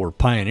people were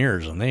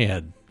pioneers, and they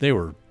had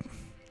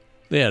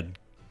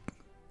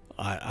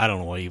I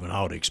don't know even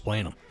how to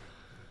explain them.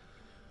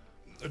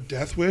 A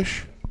death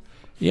wish?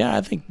 Yeah,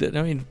 I think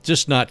that,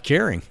 just not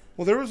caring.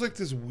 Well, there was like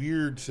this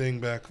weird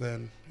thing back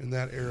then in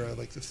that era,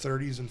 like the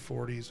 30s and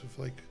 40s of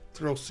like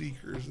thrill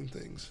seekers and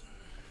things.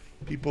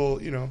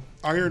 People,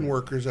 iron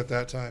workers at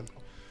that time.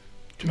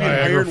 To me, an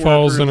Niagara iron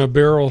Falls worker- in a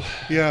barrel.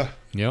 Yeah.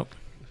 Yep.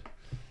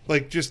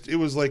 Like it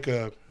was like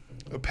a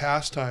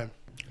pastime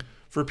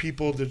for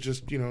people to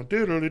just, like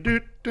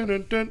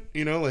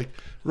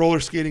roller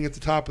skating at the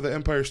top of the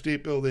Empire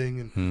State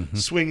Building and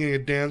swinging a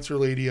dancer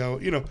lady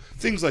out,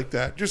 things like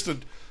that. Just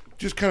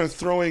kind of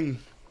throwing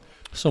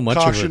So much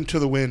caution of it, to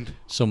the wind.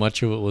 so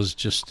much of it was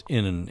just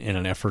in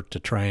an effort to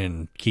try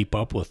and keep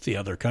up with the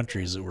other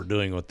countries that were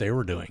doing what they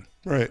were doing.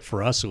 Right.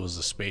 For us, it was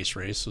a space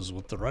race. It was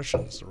with the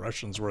Russians. The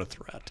Russians were a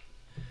threat.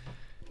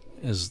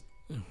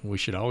 We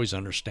should always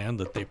understand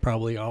that they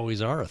probably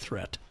always are a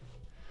threat.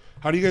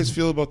 How do you guys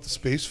feel about the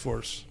Space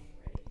Force?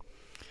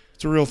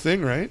 It's a real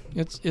thing, right?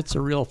 It's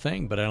a real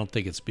thing, but I don't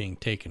think it's being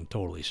taken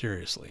totally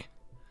seriously.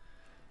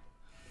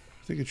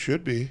 I think it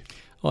should be.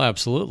 Well,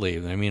 absolutely.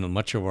 I mean,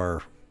 much of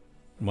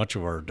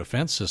our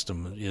defense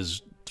system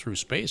is through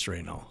space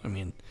right now. I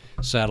mean,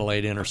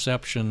 satellite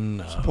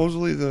interception.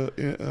 Supposedly, the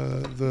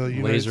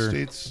United laser.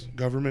 States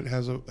government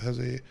has a.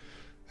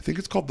 I think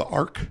it's called the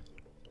ARC,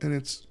 and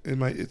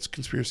it's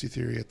conspiracy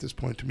theory at this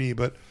point to me,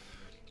 but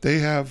they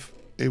have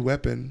a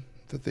weapon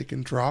that they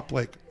can drop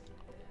like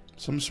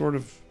some sort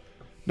of,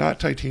 not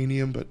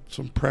titanium, but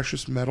some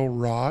precious metal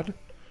rod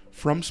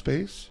from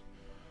space,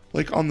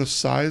 like on the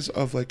size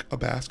of like a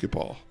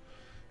basketball,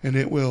 and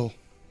it will,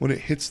 when it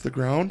hits the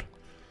ground,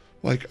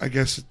 like I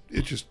guess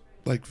it just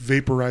like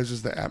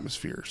vaporizes the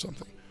atmosphere or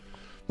something.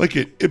 Like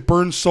it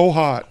burns so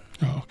hot.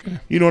 Oh, okay.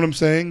 You know what I'm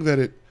saying? That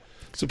it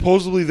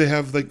supposedly they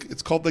have like,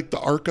 it's called like the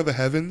Ark of the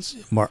Heavens.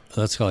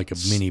 That's like a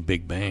mini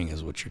Big Bang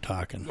is what you're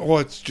talking. Oh,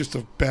 it's just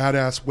a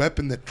badass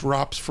weapon that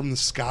drops from the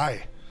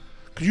sky.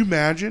 Could you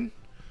imagine?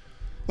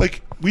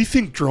 Like, we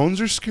think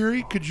drones are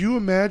scary. Could you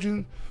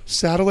imagine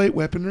satellite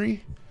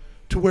weaponry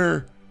to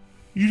where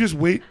you just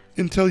wait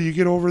until you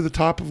get over the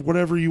top of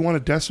whatever you want to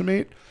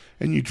decimate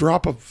and you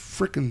drop a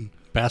freaking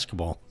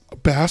Basketball.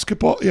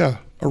 basketball? Yeah,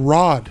 a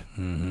rod.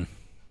 Mm-hmm.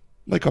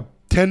 Like a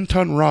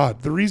 10-ton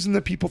rod. The reason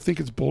that people think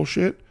it's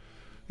bullshit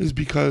is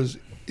because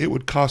it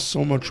would cost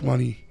so much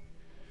money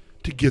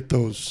to get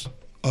those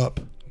up.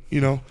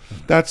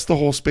 That's the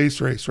whole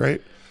space race,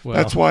 right? Well,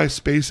 That's why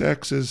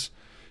SpaceX is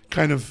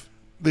kind of,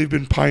 they've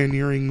been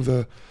pioneering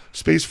the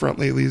space front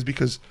lately, is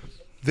because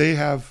they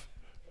have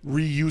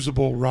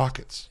reusable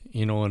rockets.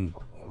 and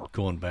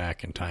going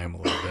back in time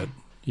a little bit,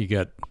 you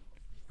got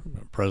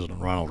President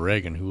Ronald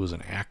Reagan, who was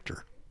an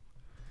actor.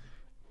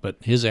 But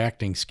his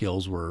acting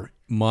skills were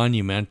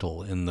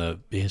monumental in the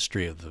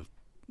history of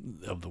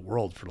the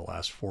world for the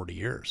last 40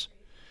 years.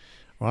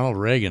 Ronald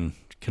Reagan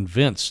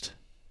convinced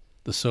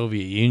the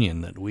Soviet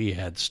Union that we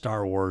had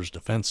Star Wars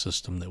defense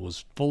system that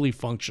was fully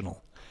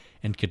functional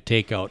and could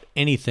take out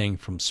anything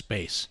from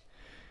space.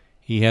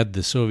 He had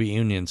the Soviet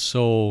Union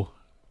so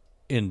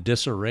in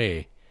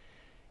disarray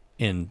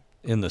in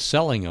the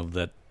selling of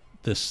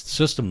this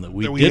system that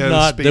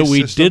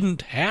we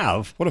didn't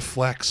have. What a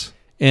flex.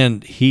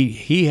 And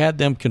he had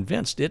them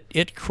convinced.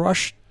 It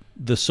crushed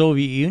the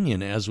Soviet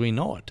Union as we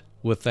know it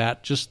with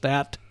that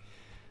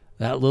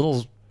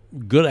little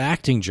good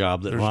acting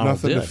job that There's Ronald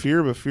nothing did. to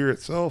fear but fear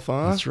itself,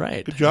 huh? That's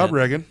right. Good job, And-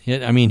 Reagan.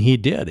 I mean, he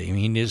did. I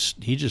mean,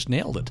 he just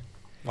nailed it.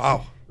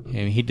 Wow. I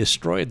mean, he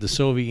destroyed the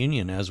Soviet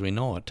Union as we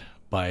know it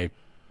by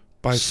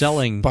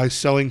selling.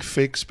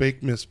 fake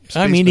space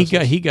I mean,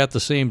 missiles. he got the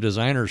same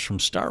designers from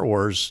Star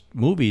Wars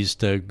movies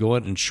to go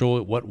in and show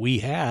it what we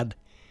had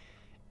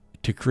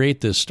to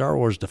create this Star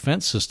Wars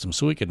defense system,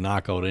 so we could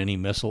knock out any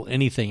missile,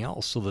 anything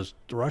else. So the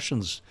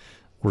Russians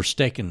were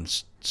sticking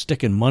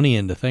money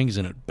into things,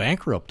 and it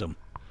bankrupted them,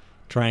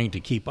 trying to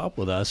keep up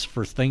with us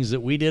for things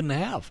that we didn't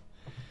have.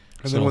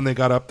 And then when they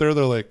got up there,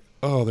 they're like,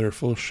 "Oh, they're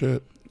full of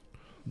shit."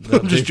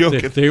 I'm just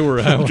joking. They were.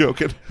 I'm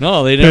joking.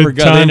 No, they Good never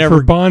got. time They never.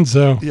 for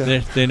Bonzo.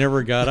 Yeah. They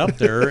never got up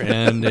there,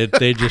 and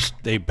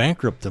they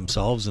bankrupted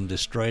themselves and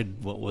destroyed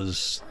what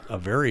was a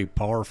very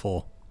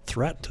powerful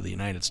threat to the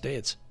United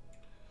States.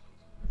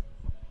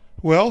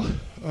 Well,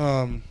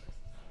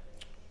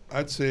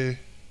 I'd say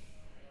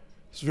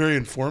it's very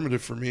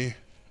informative for me.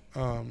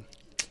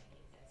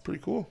 Pretty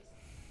cool.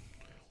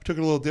 We took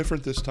it a little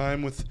different this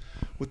time with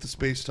the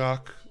space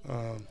talk,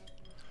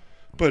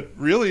 but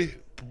really,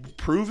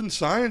 proven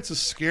science is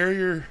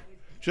scarier,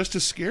 just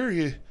as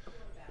scary,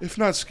 if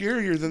not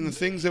scarier, than the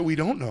things that we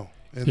don't know.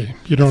 And Yeah,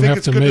 you don't I think have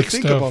it's to good make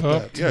think stuff about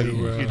up. that. Yeah,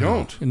 to, you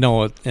don't.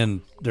 No,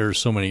 and there's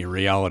so many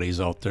realities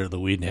out there that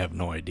we have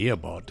no idea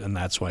about, and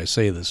that's why I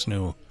say this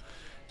new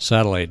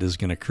satellite is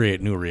going to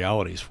create new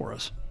realities for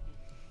us.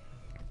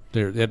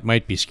 It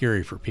might be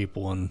scary for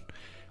people, and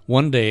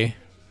one day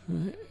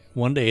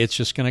it's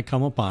just going to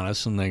come upon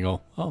us, and they go,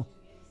 "Oh,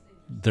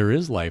 there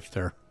is life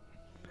there,"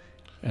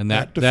 and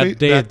Back to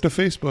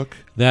Facebook.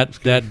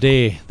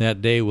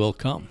 that day will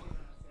come,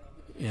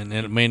 and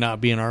it may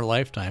not be in our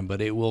lifetime, but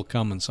it will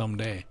come in some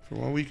day. For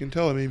what we can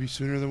tell, it may be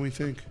sooner than we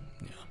think.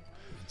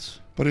 It's,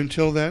 But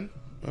until then,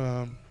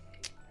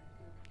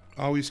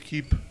 always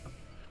keep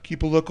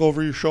a look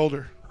over your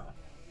shoulder.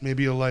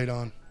 Maybe a light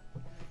on.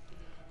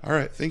 All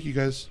right. Thank you,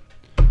 guys.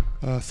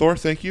 Thor,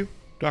 thank you.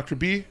 Dr.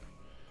 B,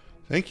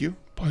 thank you.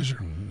 Pleasure.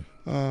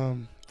 This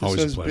Always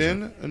a has pleasure.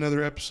 been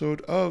another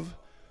episode of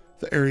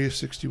the Area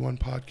 61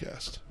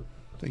 podcast.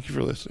 Thank you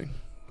for listening.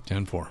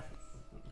 10-4.